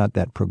Fiji is not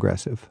that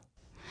progressive.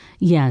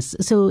 Yes,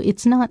 so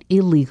it's not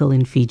illegal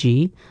in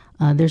Fiji.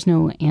 There's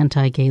no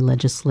anti-gay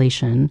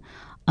legislation.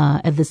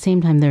 At the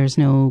same time, there's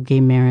no gay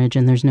marriage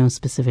and there's no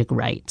specific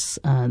rights.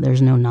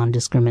 There's no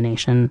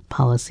non-discrimination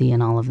policy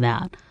and all of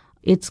that.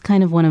 It's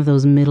kind of one of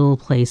those middle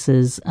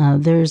places.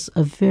 There's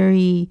a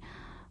very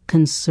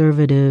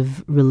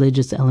conservative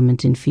religious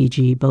element in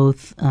Fiji,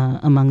 both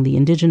among the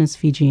indigenous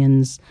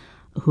Fijians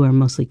who are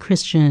mostly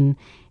Christian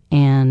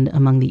and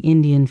among the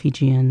Indian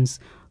Fijians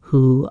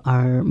who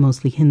are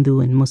mostly Hindu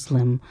and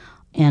Muslim.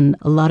 And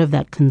a lot of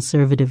that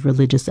conservative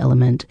religious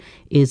element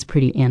is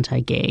pretty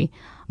anti-gay.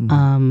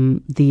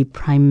 The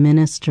Prime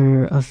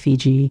Minister of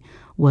Fiji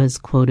was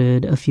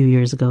quoted a few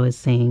years ago as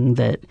saying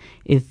that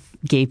if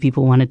gay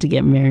people wanted to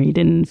get married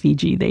in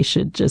Fiji, they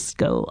should just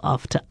go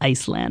off to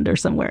Iceland or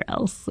somewhere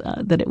else,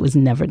 that it was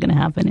never going to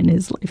happen in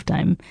his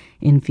lifetime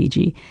in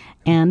Fiji.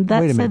 And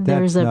that Wait a said,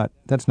 minute,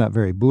 that's not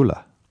very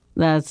bula.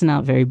 That's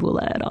not very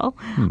bula at all.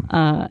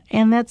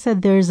 And that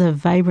said, there's a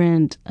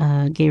vibrant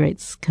gay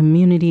rights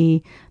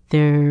community.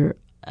 There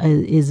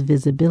is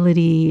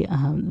visibility.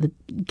 The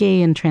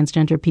gay and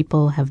transgender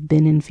people have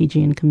been in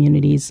Fijian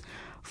communities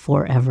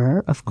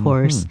forever, of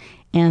course.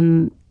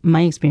 And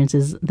my experience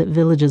is that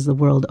villages the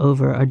world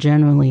over are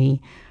generally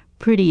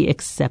pretty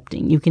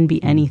accepting. You can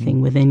be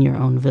anything within your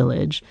own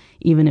village,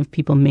 even if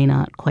people may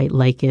not quite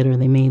like it or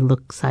they may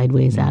look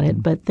sideways at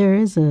it. But there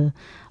is a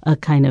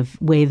kind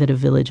of way that a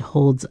village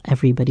holds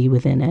everybody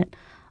within it.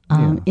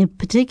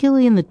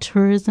 Particularly in the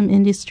tourism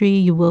industry,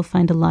 you will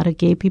find a lot of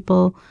gay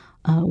people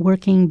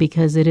working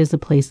because it is a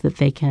place that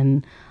they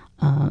can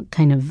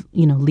kind of,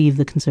 leave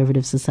the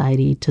conservative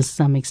society to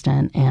some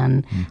extent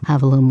and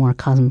have a little more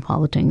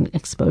cosmopolitan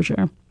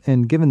exposure.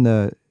 And given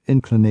the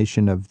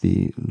inclination of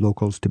the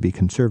locals to be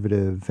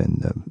conservative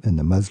and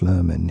the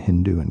Muslim and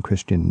Hindu and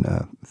Christian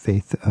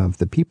faith of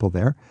the people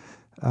there,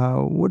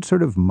 what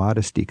sort of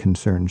modesty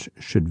concerns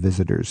should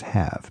visitors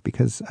have?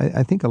 Because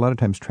I think a lot of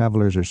times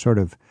travelers are sort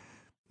of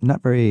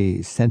not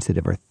very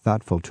sensitive or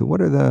thoughtful to what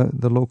are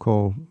the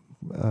local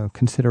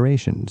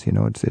considerations.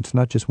 It's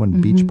not just one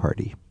beach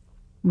party.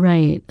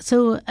 Right.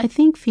 So I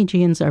think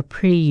Fijians are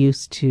pretty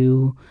used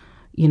to,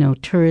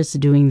 tourists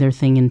doing their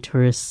thing in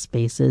tourist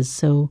spaces.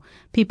 So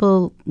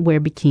people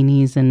wear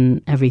bikinis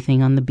and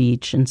everything on the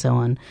beach and so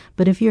on.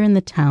 But if you're in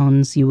the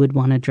towns, you would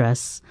want to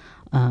dress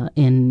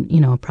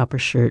in, a proper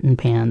shirt and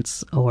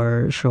pants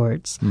or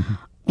shorts.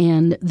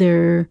 And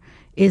there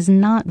is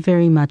not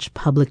very much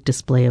public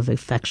display of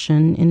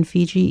affection in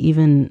Fiji,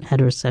 even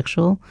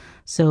heterosexual.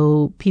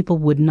 So people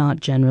would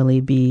not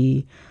generally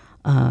be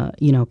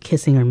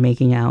kissing or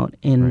making out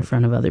in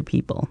front of other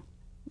people.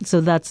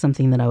 So that's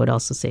something that I would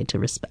also say to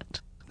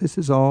respect. This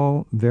is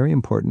all very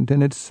important,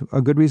 and it's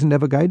a good reason to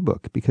have a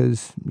guidebook,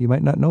 because you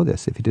might not know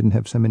this if you didn't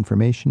have some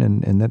information,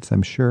 and that's,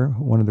 I'm sure,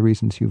 one of the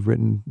reasons you've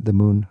written the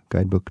Moon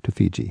Guidebook to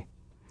Fiji.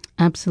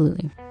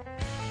 Absolutely.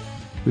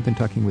 We've been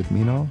talking with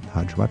Meenal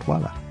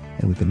Hajwatwala,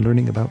 and we've been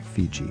learning about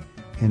Fiji.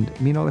 And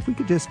Meenal, if we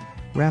could just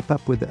wrap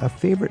up with a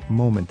favorite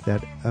moment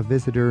that a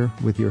visitor,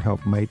 with your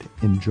help, might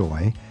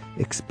enjoy,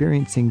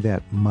 experiencing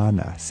that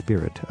mana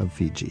spirit of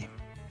Fiji.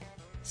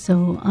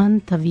 So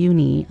on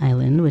Taveuni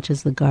Island, which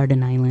is the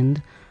Garden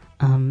Island,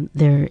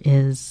 there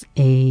is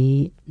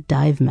a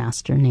dive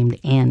master named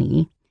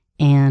Annie.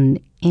 And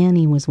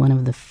Annie was one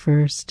of the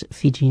first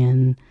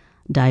Fijian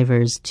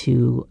divers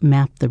to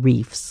map the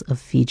reefs of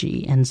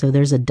Fiji. And so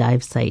there's a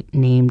dive site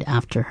named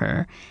after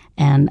her.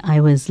 And I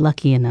was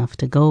lucky enough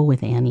to go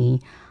with Annie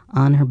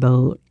on her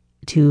boat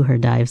to her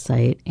dive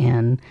site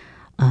and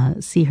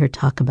see her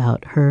talk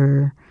about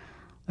her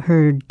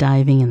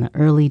diving in the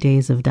early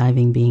days of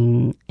diving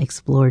being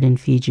explored in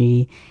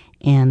Fiji,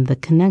 and the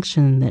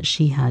connection that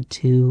she had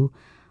to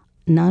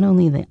not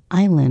only the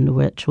island,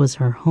 which was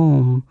her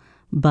home,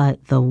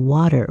 but the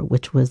water,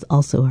 which was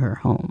also her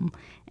home.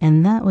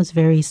 And that was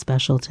very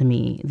special to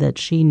me, that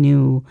she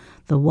knew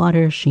the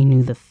water, she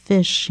knew the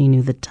fish, she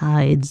knew the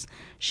tides,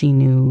 she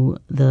knew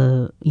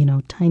the,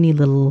 tiny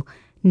little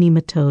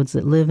nematodes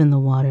that live in the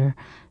water.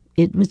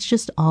 It was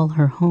just all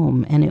her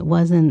home, and it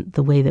wasn't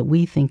the way that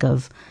we think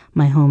of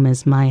my home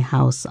as my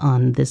house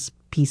on this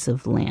piece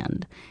of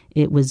land.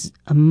 It was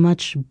a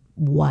much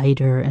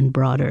wider and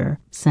broader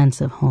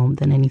sense of home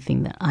than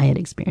anything that I had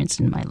experienced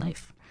in my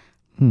life.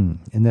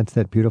 And that's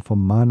that beautiful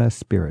mana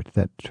spirit,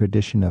 that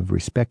tradition of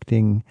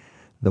respecting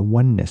the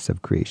oneness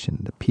of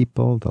creation, the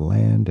people, the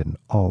land, and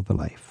all the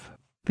life.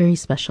 Very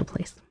special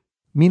place.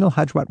 Meenal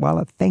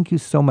Hajwatwala, thank you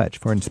so much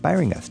for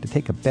inspiring us to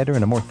take a better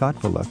and a more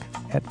thoughtful look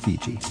at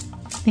Fiji.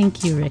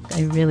 Thank you, Rick.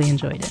 I really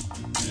enjoyed it.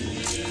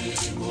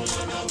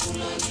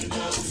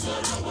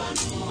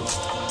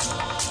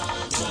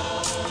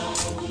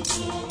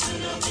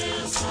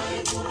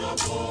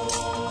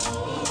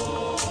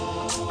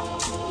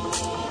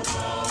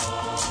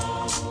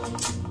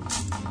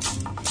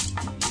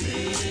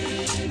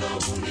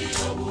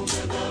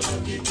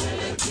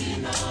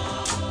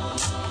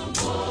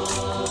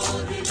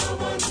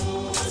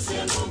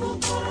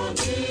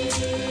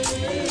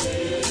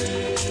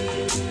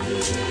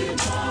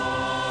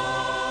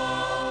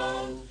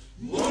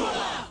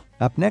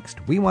 Up next,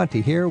 we want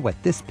to hear what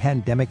this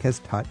pandemic has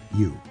taught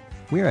you.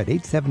 We're at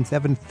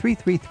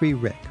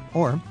 877-333-RICK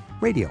or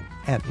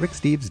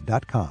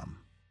radio@ricksteves.com.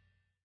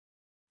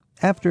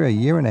 After a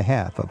year and a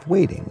half of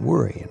waiting,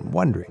 worry, and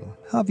wondering,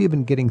 how have you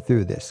been getting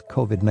through this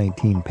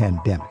COVID-19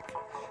 pandemic?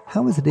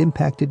 How has it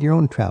impacted your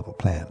own travel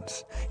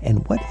plans?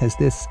 And what has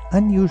this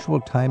unusual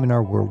time in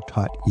our world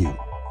taught you?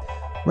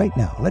 Right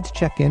now, let's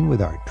check in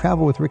with our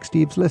Travel with Rick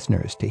Steves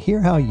listeners to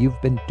hear how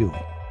you've been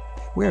doing.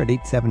 We're at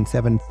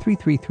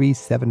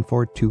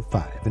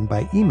 877-333-7425, and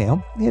by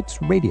email,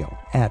 it's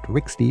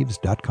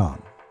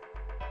radio@ricksteves.com.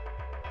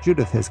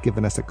 Judith has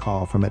given us a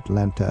call from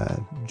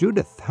Atlanta.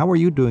 Judith, how are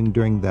you doing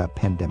during the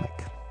pandemic?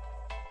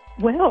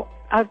 Well,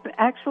 I've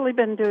actually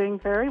been doing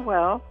very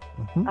well.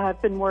 Mm-hmm.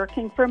 I've been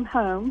working from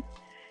home,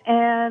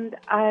 and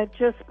I've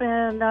just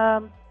been,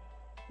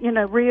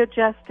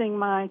 readjusting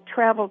my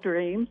travel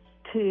dreams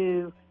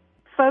to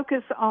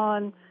focus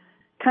on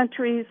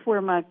countries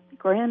where my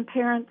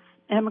grandparents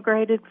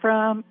emigrated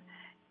from,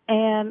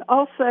 and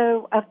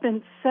also I've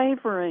been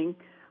savoring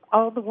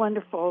all the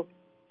wonderful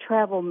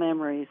travel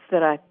memories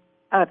that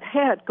I've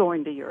had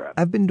going to Europe.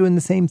 I've been doing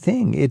the same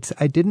thing.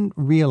 I didn't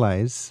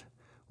realize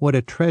what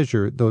a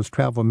treasure those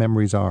travel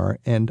memories are,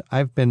 and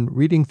I've been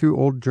reading through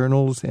old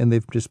journals, and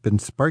they've just been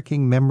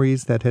sparking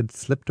memories that had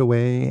slipped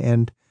away,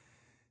 and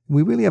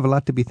we really have a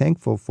lot to be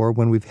thankful for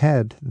when we've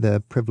had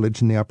the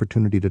privilege and the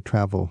opportunity to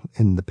travel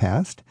in the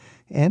past.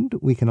 And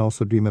we can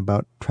also dream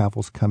about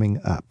travels coming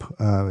up.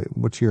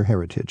 What's your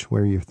heritage?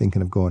 Where are you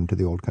thinking of going to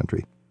the old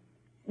country?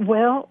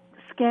 Well,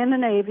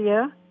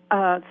 Scandinavia,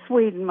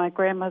 Sweden. My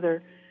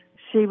grandmother,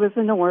 she was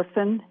an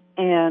orphan,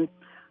 and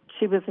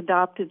she was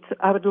adopted.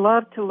 I would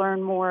love to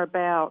learn more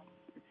about,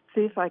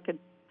 see if I could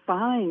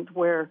find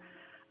where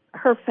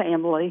her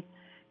family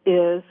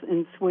is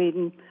in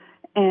Sweden.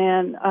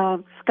 And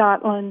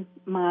Scotland,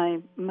 my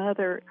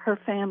mother, her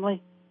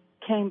family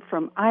came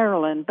from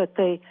Ireland, but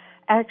they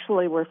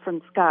actually were from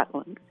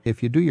Scotland.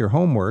 If you do your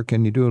homework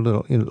and you do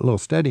a little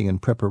studying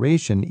and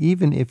preparation,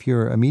 even if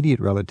your immediate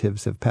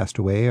relatives have passed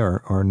away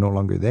or are no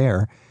longer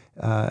there,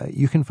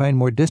 you can find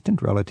more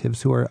distant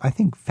relatives who are, I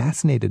think,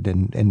 fascinated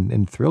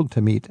and thrilled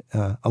to meet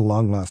a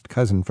long-lost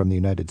cousin from the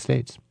United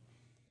States.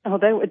 Oh,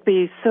 that would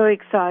be so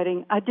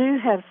exciting. I do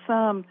have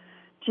some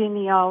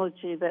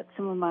genealogy that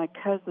some of my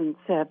cousins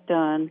have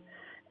done.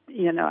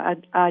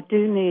 I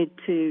do need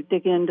to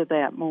dig into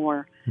that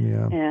more.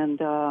 Yeah. And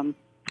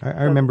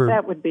I remember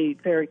that would be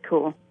very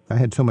cool. I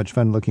had so much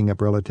fun looking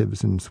up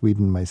relatives in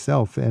Sweden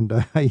myself,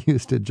 and I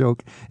used to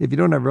joke, if you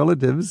don't have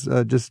relatives,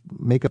 just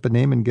make up a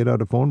name and get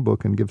out a phone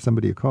book and give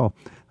somebody a call.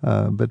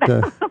 That's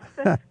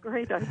a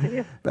great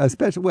idea.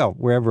 Especially, well,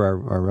 wherever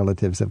our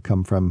relatives have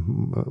come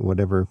from,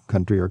 whatever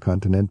country or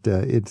continent,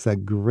 it's a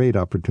great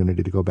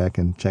opportunity to go back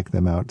and check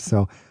them out.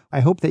 So I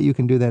hope that you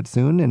can do that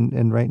soon,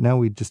 and right now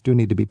we just do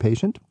need to be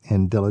patient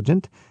and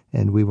diligent,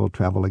 and we will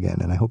travel again.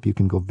 And I hope you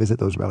can go visit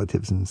those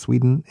relatives in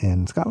Sweden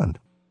and Scotland.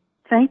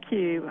 Thank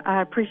you.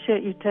 I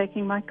appreciate you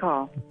taking my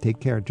call. Take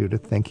care,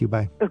 Judith. Thank you.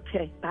 Bye.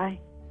 Okay, bye.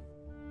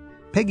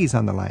 Peggy's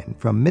on the line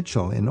from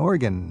Mitchell in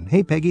Oregon.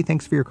 Hey, Peggy,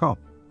 thanks for your call.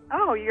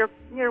 Oh,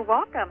 you're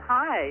welcome.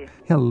 Hi.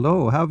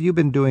 Hello. How have you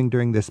been doing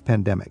during this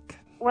pandemic?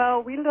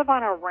 Well, we live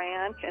on a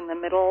ranch in the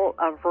middle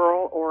of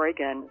rural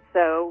Oregon,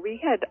 so we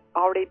had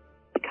already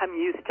become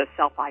used to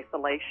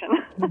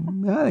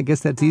self-isolation. I guess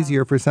that's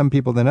easier for some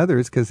people than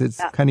others because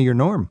it's kind of your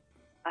norm.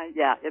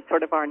 Yeah, it's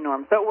sort of our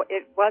norm. So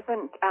it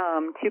wasn't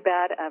too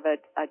bad of a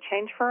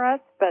change for us,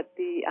 but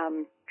the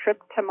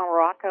trip to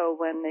Morocco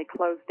when they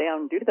closed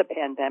down due to the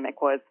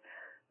pandemic was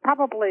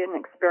probably an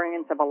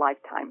experience of a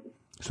lifetime.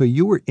 So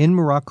you were in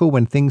Morocco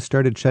when things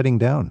started shutting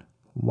down.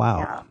 Wow.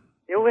 Yeah,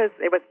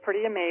 it was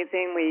pretty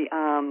amazing. We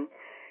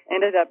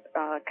ended up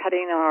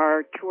cutting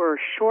our tour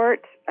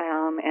short,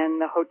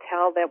 and the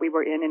hotel that we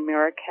were in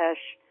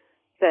Marrakesh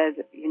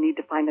said, you need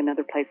to find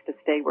another place to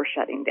stay. We're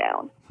shutting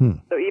down.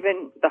 So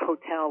even the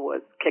hotel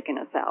was kicking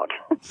us out.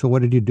 So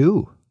what did you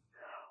do?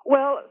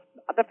 Well,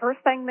 the first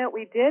thing that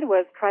we did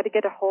was try to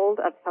get a hold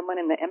of someone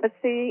in the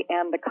embassy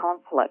and the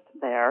consulate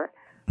there,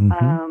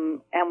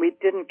 and we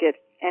didn't get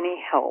any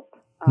help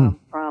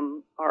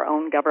from our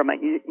own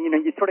government.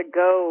 You sort of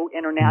go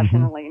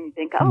internationally and you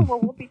think, oh, well,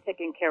 we'll be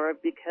taken care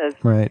of because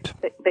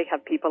they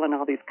have people in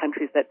all these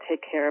countries that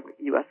take care of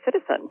U.S.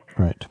 citizens.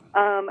 Right.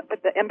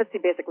 But the embassy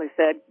basically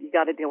said, you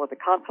got to deal with the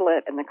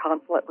consulate, and the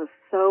consulate was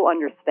so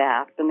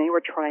understaffed, and they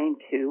were trying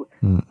to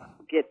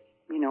get,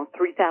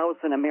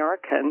 3,000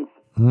 Americans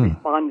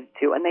responded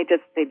to, and they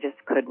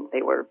just couldn't.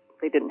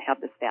 They didn't have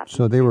the staff.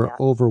 So they were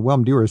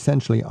overwhelmed. You were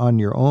essentially on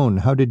your own.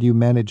 How did you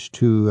manage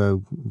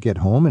to get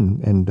home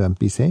and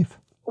be safe?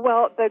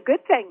 Well, the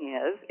good thing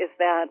is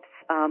that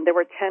there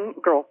were 10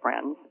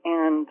 girlfriends,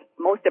 and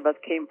most of us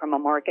came from a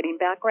marketing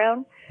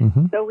background.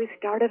 So we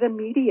started a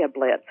media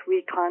blitz.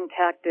 We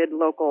contacted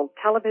local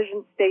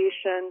television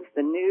stations,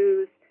 the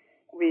news.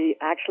 We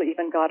actually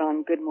even got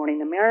on Good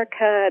Morning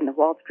America, and the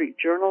Wall Street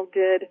Journal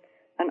did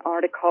an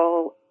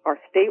article. Our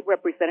state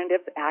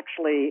representatives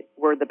actually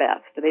were the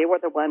best. They were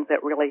the ones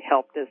that really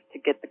helped us to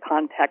get the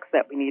context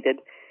that we needed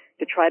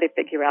to try to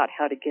figure out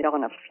how to get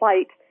on a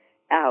flight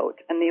out.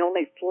 And the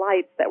only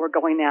flights that were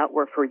going out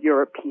were for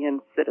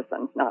European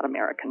citizens, not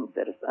American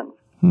citizens.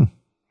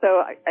 So,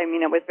 I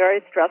mean, it was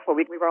very stressful.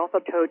 We were also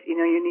told,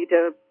 you need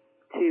to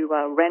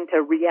rent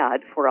a riad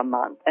for a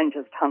month and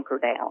just hunker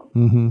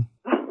down.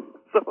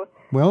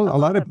 Well,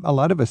 a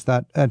lot of us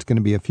thought it's going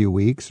to be a few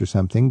weeks or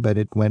something, but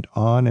it went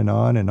on and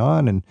on and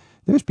on. And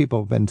there's people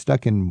who've been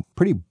stuck in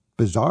pretty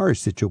bizarre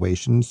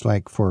situations,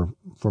 like for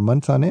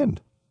months on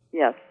end.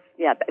 Yes,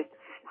 yeah.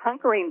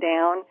 Hunkering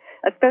down,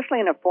 especially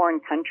in a foreign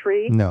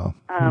country,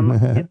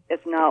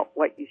 it's not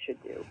what you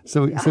should do.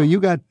 So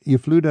you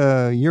flew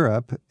to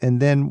Europe, and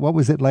then what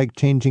was it like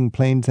changing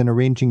planes and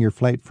arranging your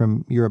flight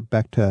from Europe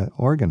back to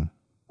Oregon?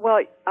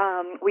 Well,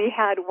 we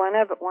had one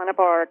of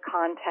our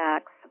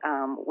contacts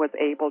was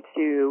able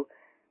to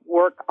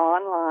work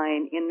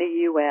online in the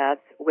U.S.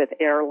 with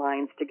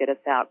airlines to get us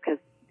out because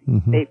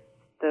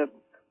the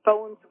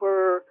phones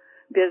were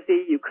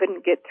busy. You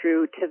couldn't get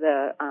through to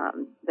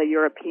the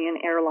European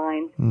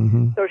airlines.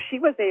 So she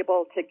was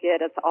able to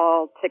get us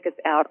all tickets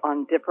out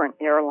on different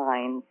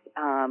airlines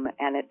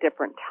and at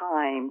different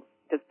times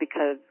just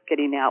because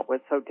getting out was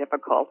so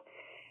difficult.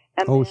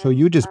 And so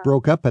you just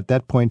broke up at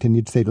that point, and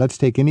you'd say, let's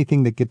take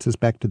anything that gets us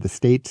back to the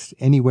States,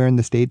 anywhere in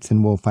the States,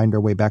 and we'll find our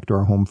way back to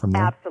our home from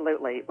there?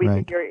 Absolutely. We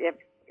figure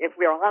if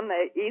we're on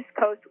the East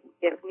Coast,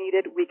 if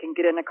needed, we can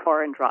get in a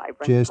car and drive.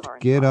 Just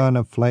get on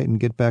a flight and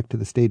get back to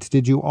the States.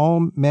 Did you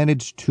all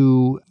manage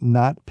to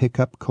not pick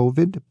up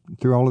COVID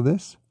through all of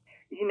this?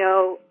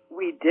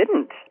 We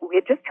didn't. We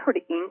had just heard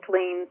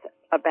inklings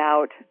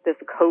about this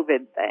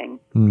COVID thing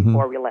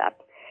before we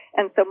left.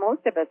 And so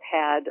most of us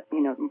had,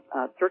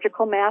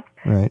 surgical masks.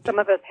 Right. Some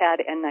of us had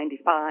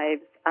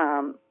N95s,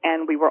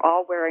 and we were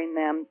all wearing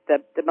them.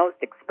 The most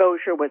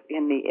exposure was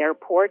in the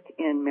airport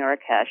in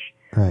Marrakesh,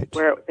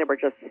 where there were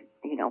just,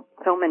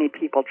 so many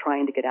people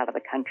trying to get out of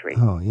the country.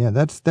 Oh, yeah,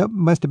 that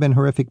must have been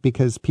horrific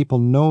because people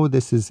know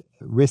this is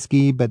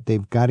risky, but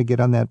they've got to get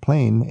on that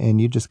plane,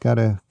 and you just got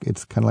to,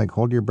 it's kind of like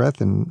hold your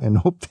breath and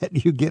hope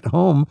that you get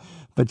home,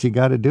 but you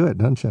got to do it,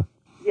 don't you?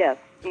 Yes.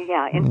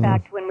 Yeah. In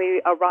fact, when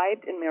we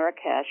arrived in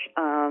Marrakesh,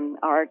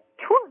 our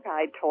tour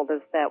guide told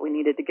us that we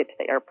needed to get to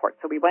the airport.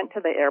 So we went to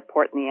the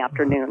airport in the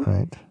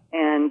afternoon,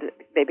 and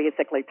they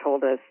basically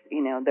told us,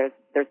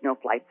 there's no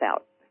flights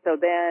out. So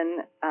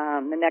then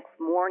the next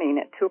morning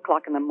at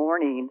 2:00 in the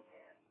morning,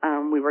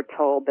 we were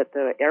told that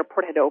the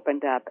airport had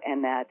opened up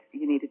and that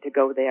you needed to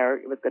go there.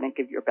 It was going to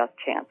give you your best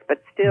chance.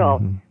 But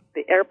still,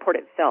 the airport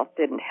itself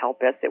didn't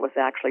help us. It was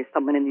actually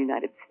someone in the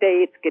United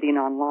States getting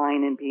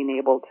online and being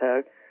able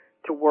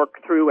to work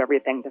through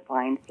everything to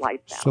find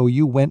flights out. So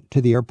you went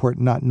to the airport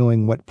not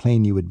knowing what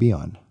plane you would be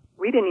on?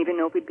 We didn't even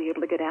know if we'd be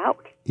able to get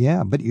out.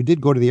 Yeah, but you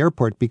did go to the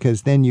airport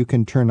because then you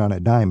can turn on a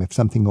dime. If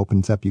something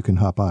opens up, you can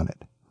hop on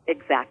it.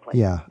 Exactly.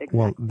 Yeah. Exactly.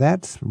 Well,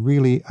 that's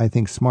really, I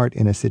think, smart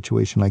in a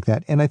situation like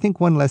that. And I think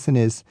one lesson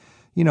is,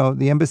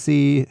 the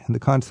embassy and the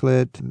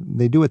consulate,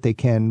 they do what they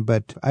can,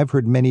 but I've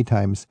heard many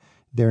times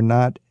they're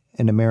not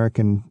an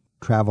American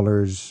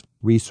traveler's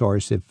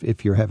resource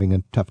if you're having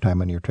a tough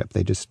time on your trip.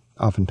 They just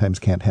oftentimes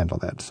can't handle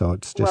that. So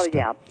it's just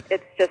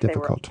it's just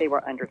difficult. They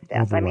were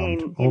understaffed. I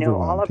mean,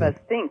 all of us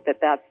think that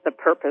that's the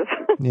purpose.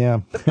 Yeah.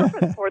 The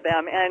purpose for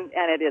them, and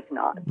it is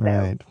not. So.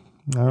 Right.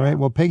 All right.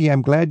 Well, Peggy,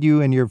 I'm glad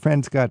you and your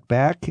friends got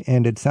back,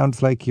 and it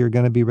sounds like you're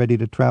going to be ready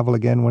to travel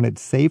again when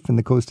it's safe and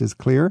the coast is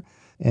clear,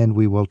 and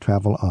we will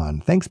travel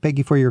on. Thanks,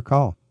 Peggy, for your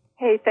call.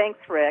 Hey, thanks,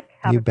 Rick.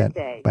 Have a bet. good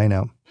day. Bye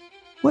now.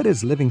 What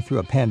has living through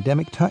a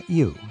pandemic taught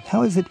you?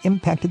 How has it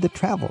impacted the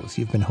travels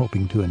you've been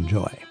hoping to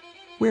enjoy?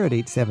 We're at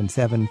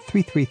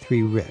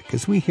 877-333-RICK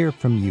as we hear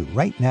from you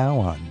right now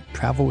on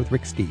Travel with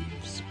Rick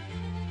Steves.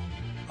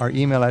 Our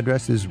email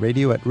address is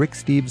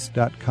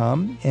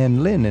radio@ricksteves.com,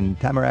 and Lynn in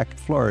Tamarack,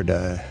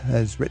 Florida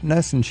has written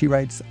us, and she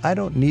writes, I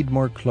don't need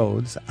more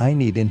clothes, I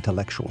need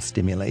intellectual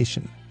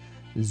stimulation.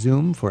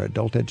 Zoom for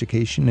adult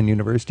education and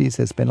universities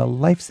has been a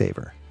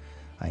lifesaver.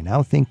 I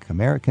now think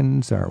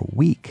Americans are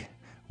weak.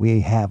 We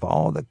have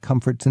all the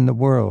comforts in the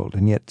world,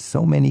 and yet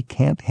so many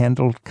can't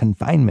handle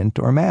confinement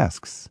or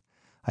masks.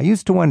 I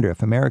used to wonder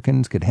if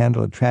Americans could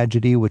handle a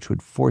tragedy which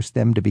would force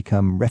them to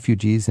become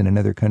refugees in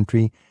another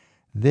country.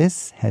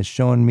 This has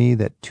shown me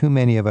that too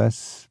many of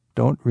us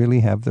don't really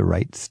have the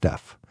right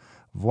stuff.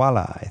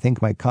 Voila, I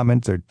think my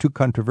comments are too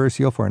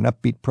controversial for an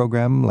upbeat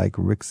program like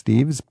Rick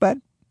Steves, but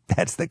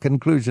that's the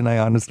conclusion I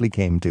honestly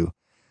came to.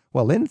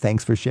 Well, Lynn,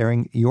 thanks for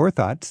sharing your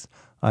thoughts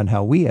on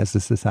how we as a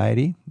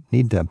society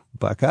need to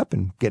buck up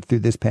and get through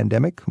this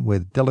pandemic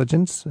with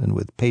diligence and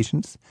with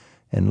patience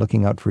and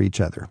looking out for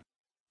each other.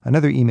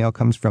 Another email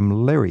comes from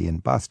Larry in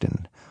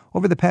Boston.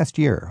 Over the past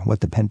year,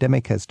 what the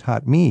pandemic has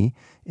taught me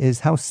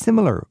is how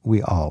similar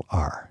we all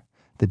are.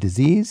 The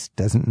disease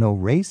doesn't know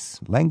race,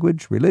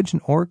 language,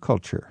 religion, or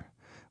culture.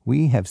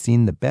 We have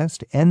seen the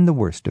best and the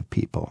worst of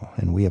people,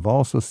 and we have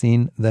also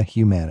seen the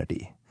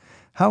humanity.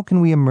 How can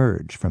we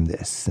emerge from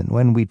this? And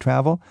when we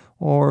travel,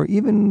 or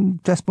even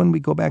just when we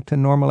go back to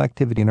normal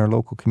activity in our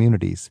local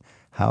communities,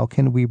 how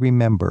can we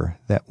remember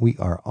that we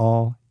are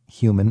all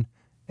human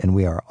and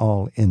we are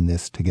all in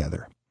this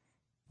together?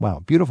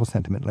 Wow, beautiful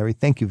sentiment, Larry.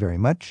 Thank you very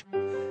much.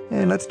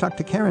 And let's talk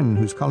to Karen,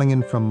 who's calling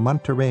in from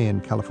Monterey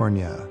in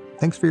California.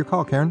 Thanks for your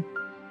call, Karen.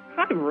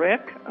 Hi,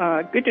 Rick.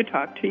 Good to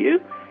talk to you.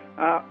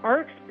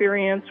 Our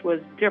experience was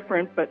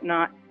different, but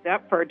not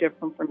that far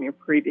different from your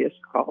previous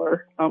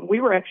caller. We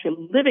were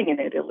actually living in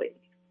Italy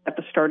at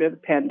the start of the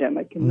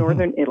pandemic in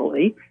northern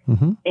Italy,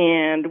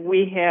 and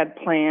we had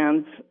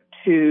plans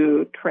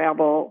to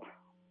travel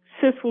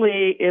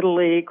Sicily,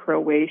 Italy,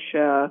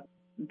 Croatia,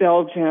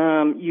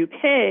 Belgium,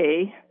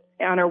 UK,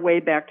 on our way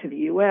back to the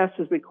U.S.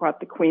 as we caught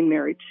the Queen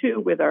Mary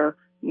 2 with our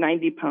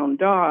 90-pound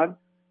dog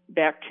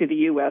back to the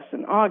U.S.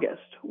 in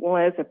August. Well,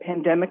 as the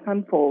pandemic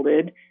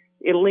unfolded,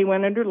 Italy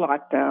went under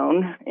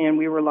lockdown, and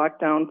we were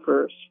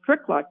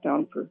strict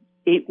lockdown for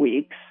 8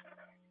 weeks.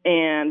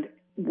 And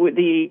with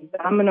the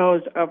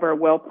dominoes of our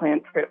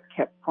well-planned trip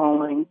kept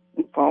falling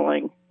and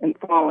falling and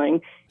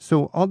falling.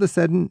 So all of a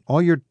sudden,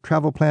 all your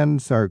travel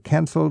plans are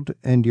canceled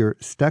and you're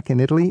stuck in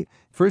Italy.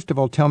 First of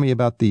all, tell me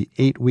about the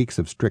 8 weeks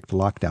of strict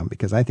lockdown,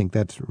 because I think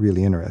that's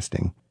really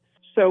interesting.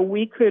 So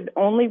we could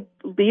only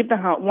leave the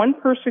house. One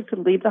person could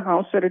leave the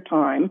house at a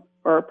time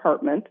or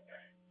apartment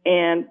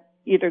and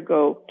either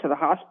go to the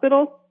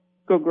hospital,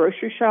 go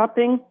grocery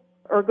shopping,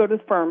 or go to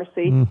the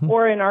pharmacy.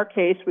 Or in our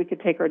case, we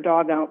could take our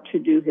dog out to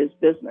do his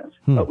business.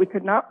 But we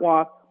could not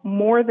walk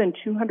more than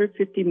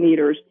 250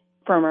 meters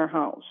from our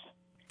house.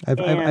 I've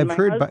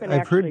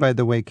heard, by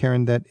the way,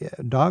 Karen,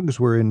 that dogs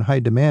were in high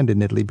demand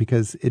in Italy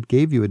because it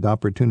gave you an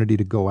opportunity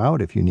to go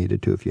out if you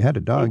needed to. If you had a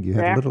dog, you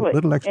had a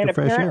little extra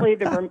fresh air. And apparently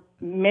there were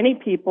many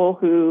people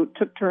who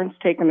took turns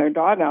taking their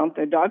dog out.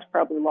 Their dogs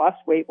probably lost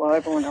weight while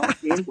everyone else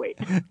gained weight.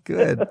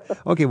 Good.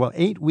 Okay, well,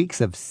 8 weeks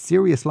of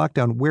serious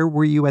lockdown. Where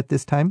were you at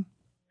this time?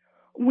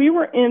 We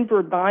were in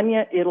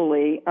Verbania,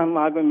 Italy, on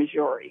Lago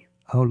Maggiore.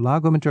 Oh,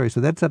 Lago Maggiore. So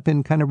that's up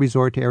in kind of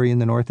resort area in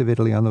the north of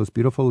Italy on those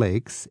beautiful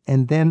lakes.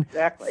 And then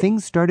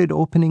things started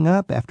opening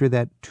up after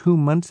that 2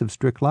 months of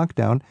strict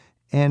lockdown,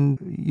 and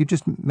you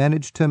just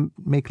managed to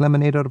make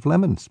lemonade out of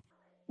lemons.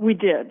 We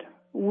did.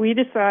 We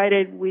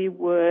decided we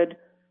would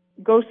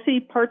go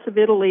see parts of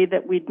Italy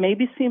that we'd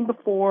maybe seen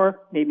before,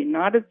 maybe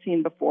not have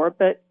seen before,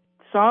 but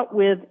saw it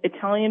with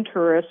Italian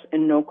tourists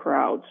and no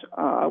crowds.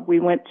 We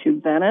went to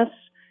Venice,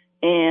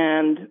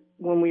 and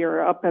when we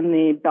were up in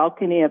the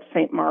balcony of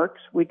St.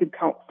 Mark's, we could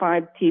count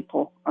 5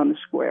 people on the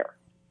square.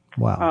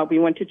 Wow. We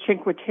went to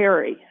Cinque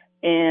Terre,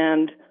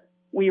 and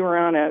we were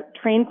on a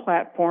train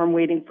platform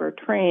waiting for a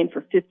train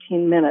for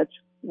 15 minutes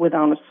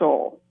without a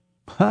soul.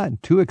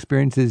 Two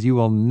experiences you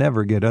will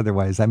never get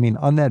otherwise. I mean,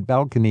 on that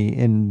balcony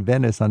in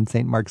Venice on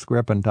St. Mark's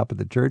Square up on top of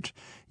the church,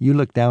 you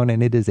look down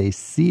and it is a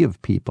sea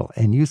of people,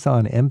 and you saw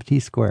an empty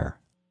square.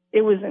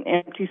 It was an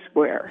empty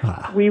square.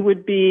 We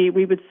would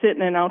sit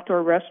in an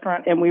outdoor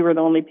restaurant, and we were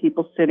the only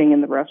people sitting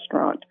in the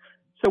restaurant.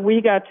 So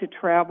we got to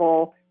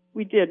travel.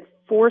 We did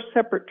 4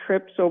 separate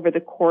trips over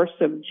the course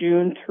of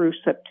June through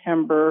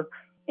September.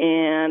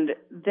 And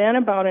then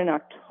about in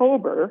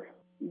October,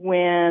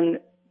 when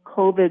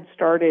COVID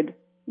started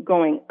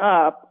going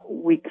up,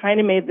 we kind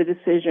of made the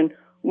decision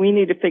we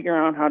need to figure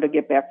out how to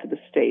get back to the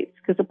States,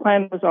 because the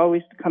plan was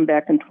always to come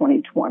back in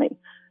 2020.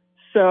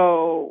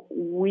 So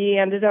we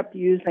ended up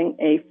using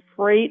a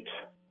freight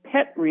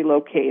pet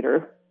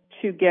relocator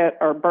to get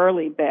our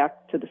Barley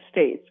back to the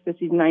States, because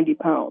he's 90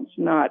 pounds,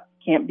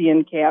 can't be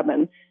in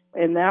cabin.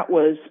 And that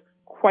was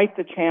quite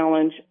the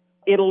challenge.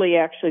 Italy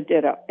actually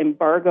did an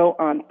embargo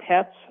on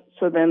pets,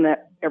 so then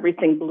that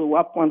everything blew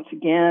up once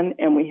again,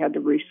 and we had to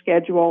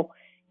reschedule.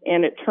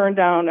 And it turned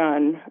out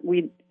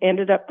we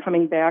ended up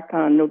coming back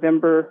on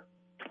November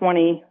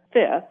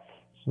 25th.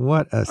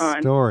 What a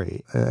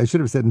story. I should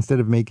have said, instead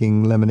of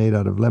making lemonade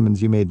out of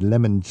lemons, you made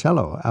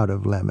limoncello out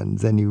of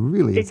lemons. And you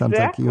really, it sounds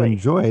like you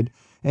enjoyed.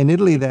 And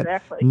Italy,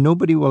 that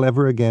nobody will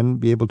ever again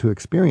be able to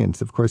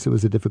experience. Of course, it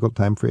was a difficult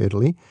time for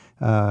Italy.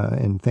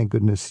 And thank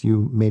goodness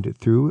you made it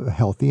through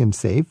healthy and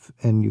safe.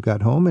 And you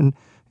got home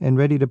and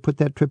ready to put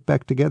that trip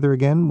back together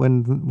again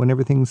when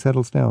everything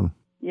settles down.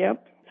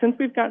 Yep. Since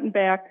we've gotten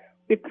back,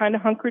 we've kind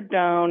of hunkered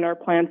down. Our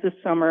plans this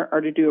summer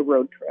are to do a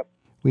road trip.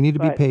 We need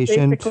to be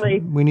patient.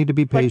 We need to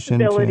be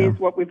patient. Flexibility is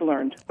what we've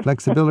learned.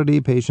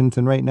 Flexibility, patience,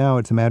 and right now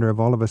it's a matter of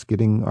all of us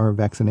getting our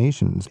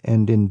vaccinations.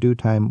 And in due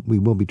time, we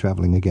will be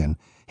traveling again.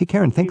 Hey,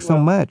 Karen, thanks so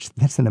much.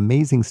 That's an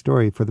amazing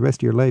story. For the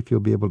rest of your life, you'll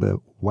be able to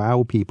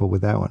wow people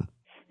with that one.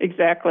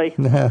 Exactly.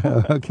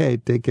 Okay,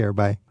 take care.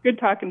 Bye. Good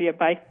talking to you.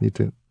 Bye. You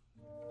too.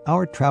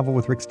 Our Travel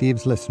with Rick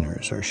Steves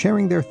listeners are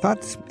sharing their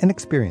thoughts and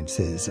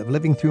experiences of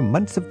living through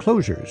months of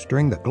closures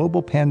during the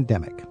global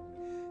pandemic.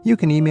 You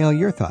can email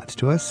your thoughts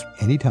to us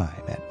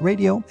anytime at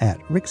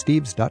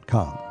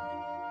radio@ricksteves.com.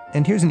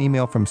 And here's an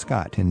email from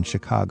Scott in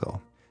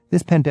Chicago.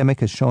 This pandemic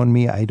has shown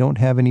me I don't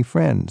have any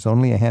friends,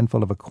 only a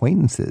handful of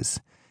acquaintances.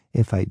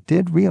 If I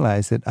did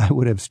realize it, I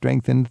would have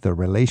strengthened the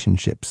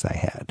relationships I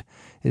had.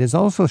 It has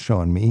also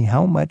shown me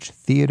how much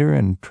theater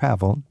and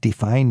travel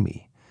define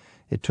me.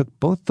 It took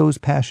both those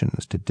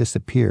passions to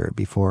disappear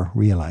before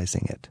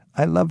realizing it.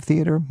 I love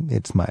theater.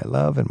 It's my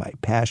love and my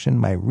passion,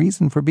 my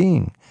reason for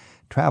being.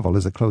 Travel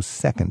is a close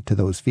second to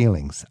those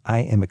feelings. I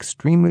am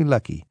extremely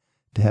lucky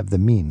to have the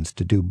means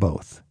to do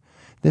both.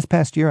 This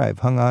past year, I've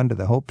hung on to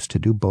the hopes to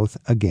do both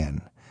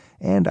again.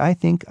 And I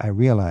think I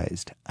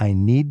realized I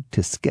need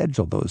to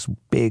schedule those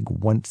big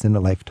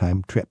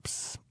once-in-a-lifetime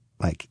trips,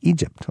 like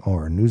Egypt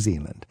or New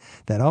Zealand,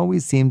 that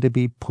always seem to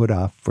be put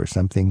off for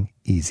something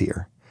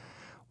easier.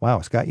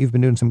 Wow, Scott, you've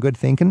been doing some good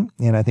thinking,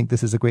 and I think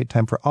this is a great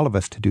time for all of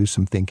us to do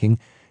some thinking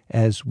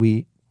as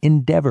we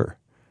endeavor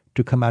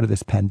to come out of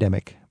this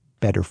pandemic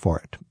better for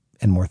it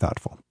and more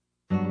thoughtful.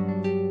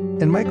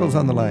 And Michael's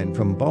on the line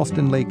from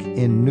Ballston Lake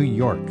in New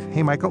York.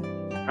 Hey, Michael.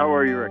 How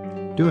are you, Rick?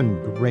 Doing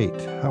great.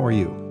 How are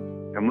you?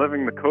 I'm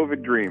living the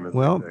COVID dream.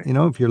 Well, you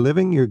know, if you're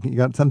living, you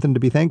got something to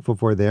be thankful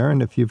for there.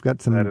 And if you've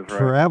got some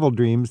travel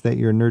dreams that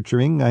you're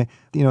nurturing,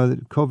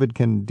 COVID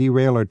can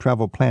derail our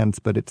travel plans,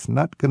 but it's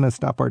not going to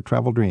stop our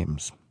travel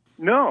dreams.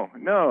 No.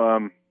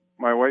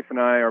 My wife and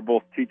I are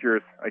both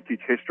teachers. I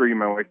teach history.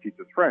 My wife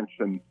teaches French.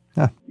 And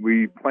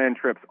we plan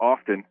trips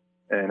often,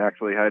 and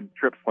actually had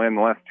trips planned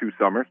the last 2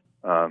 summers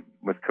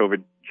with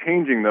COVID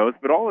changing those.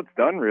 But all it's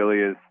done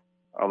really is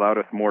allowed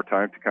us more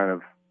time to kind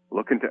of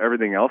look into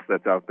everything else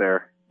that's out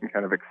there and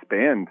kind of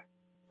expand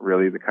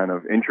really the kind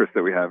of interest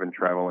that we have in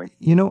traveling.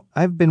 You know,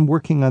 I've been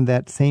working on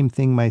that same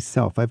thing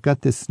myself. I've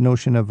got this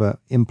notion of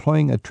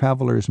employing a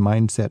traveler's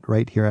mindset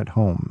right here at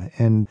home.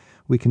 And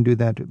we can do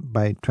that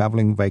by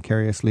traveling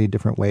vicariously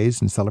different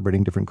ways and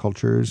celebrating different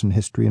cultures and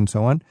history and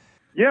so on.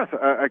 Yes,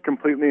 I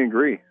completely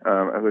agree.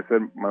 As I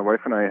said, my wife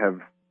and I have,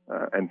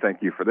 and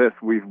thank you for this,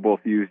 we've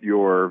both used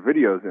your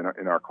videos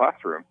in our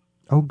classroom.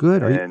 Oh,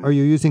 good. Are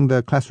you using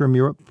the Classroom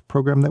Europe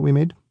program that we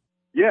made?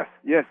 Yes.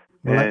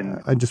 Well, and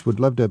I just would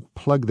love to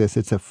plug this.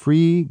 It's a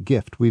free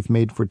gift we've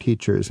made for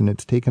teachers, and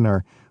it's taken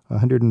our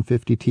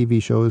 150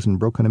 TV shows and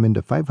broken them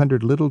into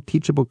 500 little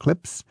teachable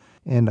clips.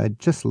 And I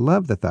just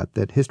love the thought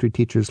that history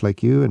teachers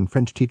like you and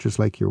French teachers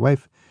like your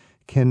wife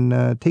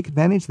can take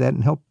advantage of that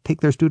and help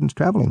take their students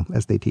traveling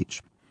as they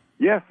teach.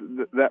 Yes,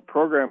 that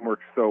program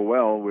works so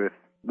well with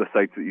the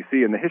sites that you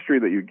see and the history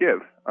that you give.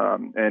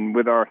 And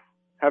with our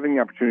having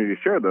the opportunity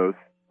to share those,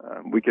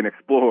 we can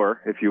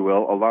explore, if you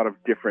will, a lot of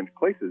different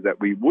places that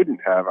we wouldn't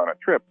have on a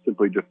trip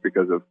simply just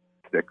because of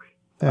sticks.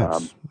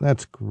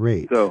 That's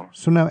great. So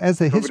now,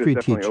 as a history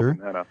teacher,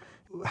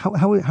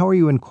 how are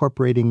you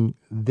incorporating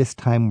this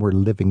time we're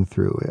living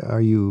through?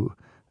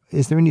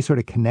 Is there any sort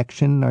of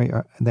connection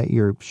that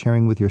you're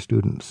sharing with your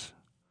students?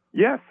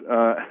 Yes,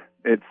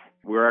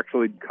 we're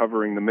actually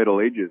covering the Middle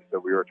Ages. So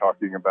we were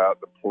talking about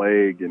the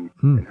plague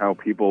and how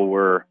people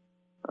were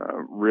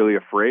really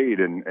afraid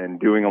and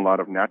doing a lot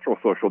of natural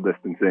social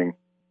distancing.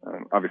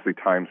 Obviously,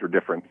 times were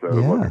different, so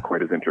it wasn't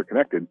quite as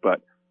interconnected,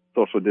 but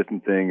social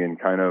distancing and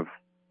kind of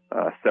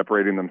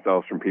separating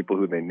themselves from people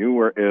who they knew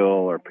were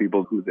ill or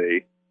people who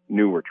they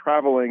knew were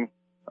traveling,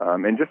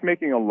 and just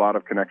making a lot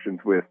of connections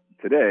with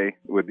today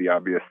with the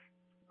obvious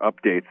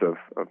updates of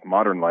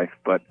modern life.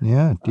 But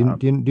yeah, do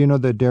you know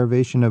the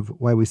derivation of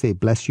why we say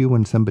bless you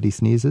when somebody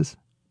sneezes?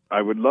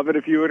 I would love it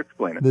if you would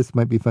explain it. This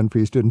might be fun for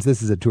your students.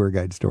 This is a tour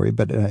guide story,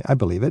 but I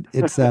believe it.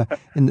 It's I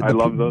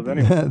love those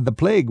anyway. The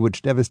plague,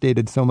 which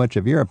devastated so much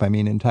of Europe. I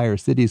mean, entire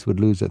cities would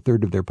lose a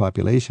third of their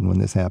population when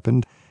this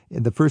happened.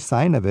 The first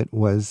sign of it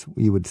was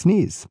you would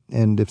sneeze.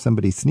 And if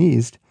somebody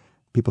sneezed,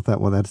 people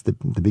thought, well, that's the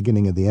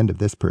beginning of the end of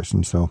this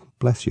person, so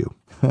bless you.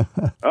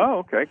 Oh,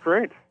 okay,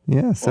 great.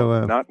 Yeah, so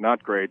well,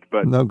 not great,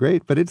 but no,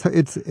 great, but it's.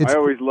 I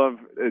always love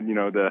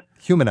the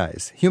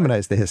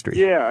humanize the history.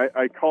 Yeah,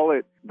 I call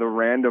it the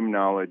random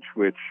knowledge,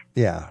 which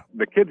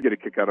the kids get a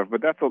kick out of,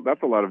 but that's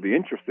a lot of the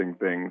interesting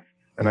things,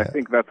 and I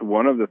think that's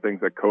one of the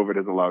things that COVID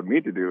has allowed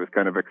me to do is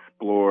kind of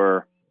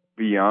explore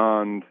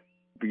beyond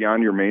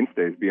your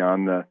mainstays,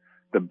 beyond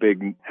the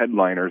big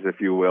headliners, if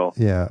you will.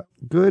 Yeah.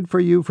 Good for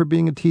you for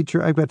being a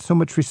teacher. I've got so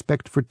much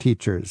respect for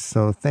teachers.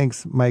 So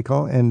thanks,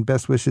 Michael, and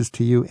best wishes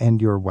to you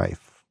and your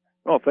wife.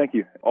 Oh, thank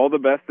you. All the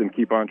best, and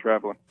keep on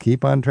traveling.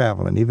 Keep on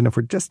traveling, even if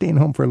we're just staying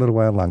home for a little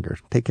while longer.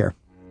 Take care.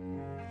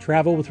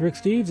 Travel with Rick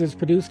Steves is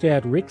produced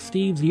at Rick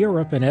Steves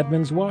Europe in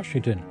Edmonds,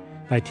 Washington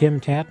by Tim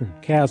Tatton,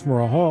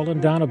 Casmara Hall,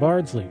 and Donna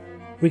Bardsley.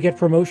 We get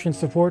promotion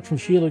support from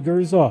Sheila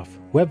Gerzoff,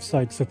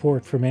 website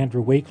support from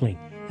Andrew Wakeling,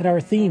 and our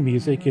theme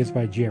music is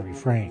by Jerry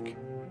Frank.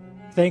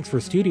 Thanks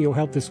for studio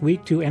help this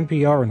week to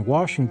NPR in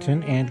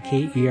Washington and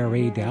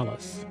KERA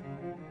Dallas.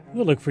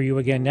 We'll look for you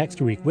again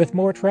next week with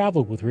more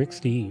Travel with Rick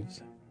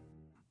Steves.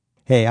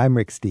 Hey, I'm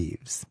Rick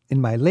Steves.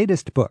 In my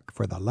latest book,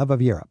 For the Love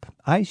of Europe,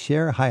 I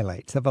share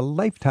highlights of a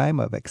lifetime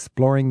of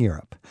exploring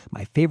Europe,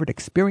 my favorite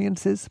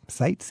experiences,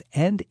 sights,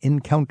 and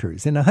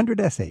encounters in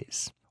 100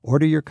 essays.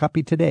 Order your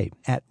copy today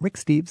at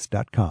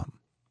ricksteves.com.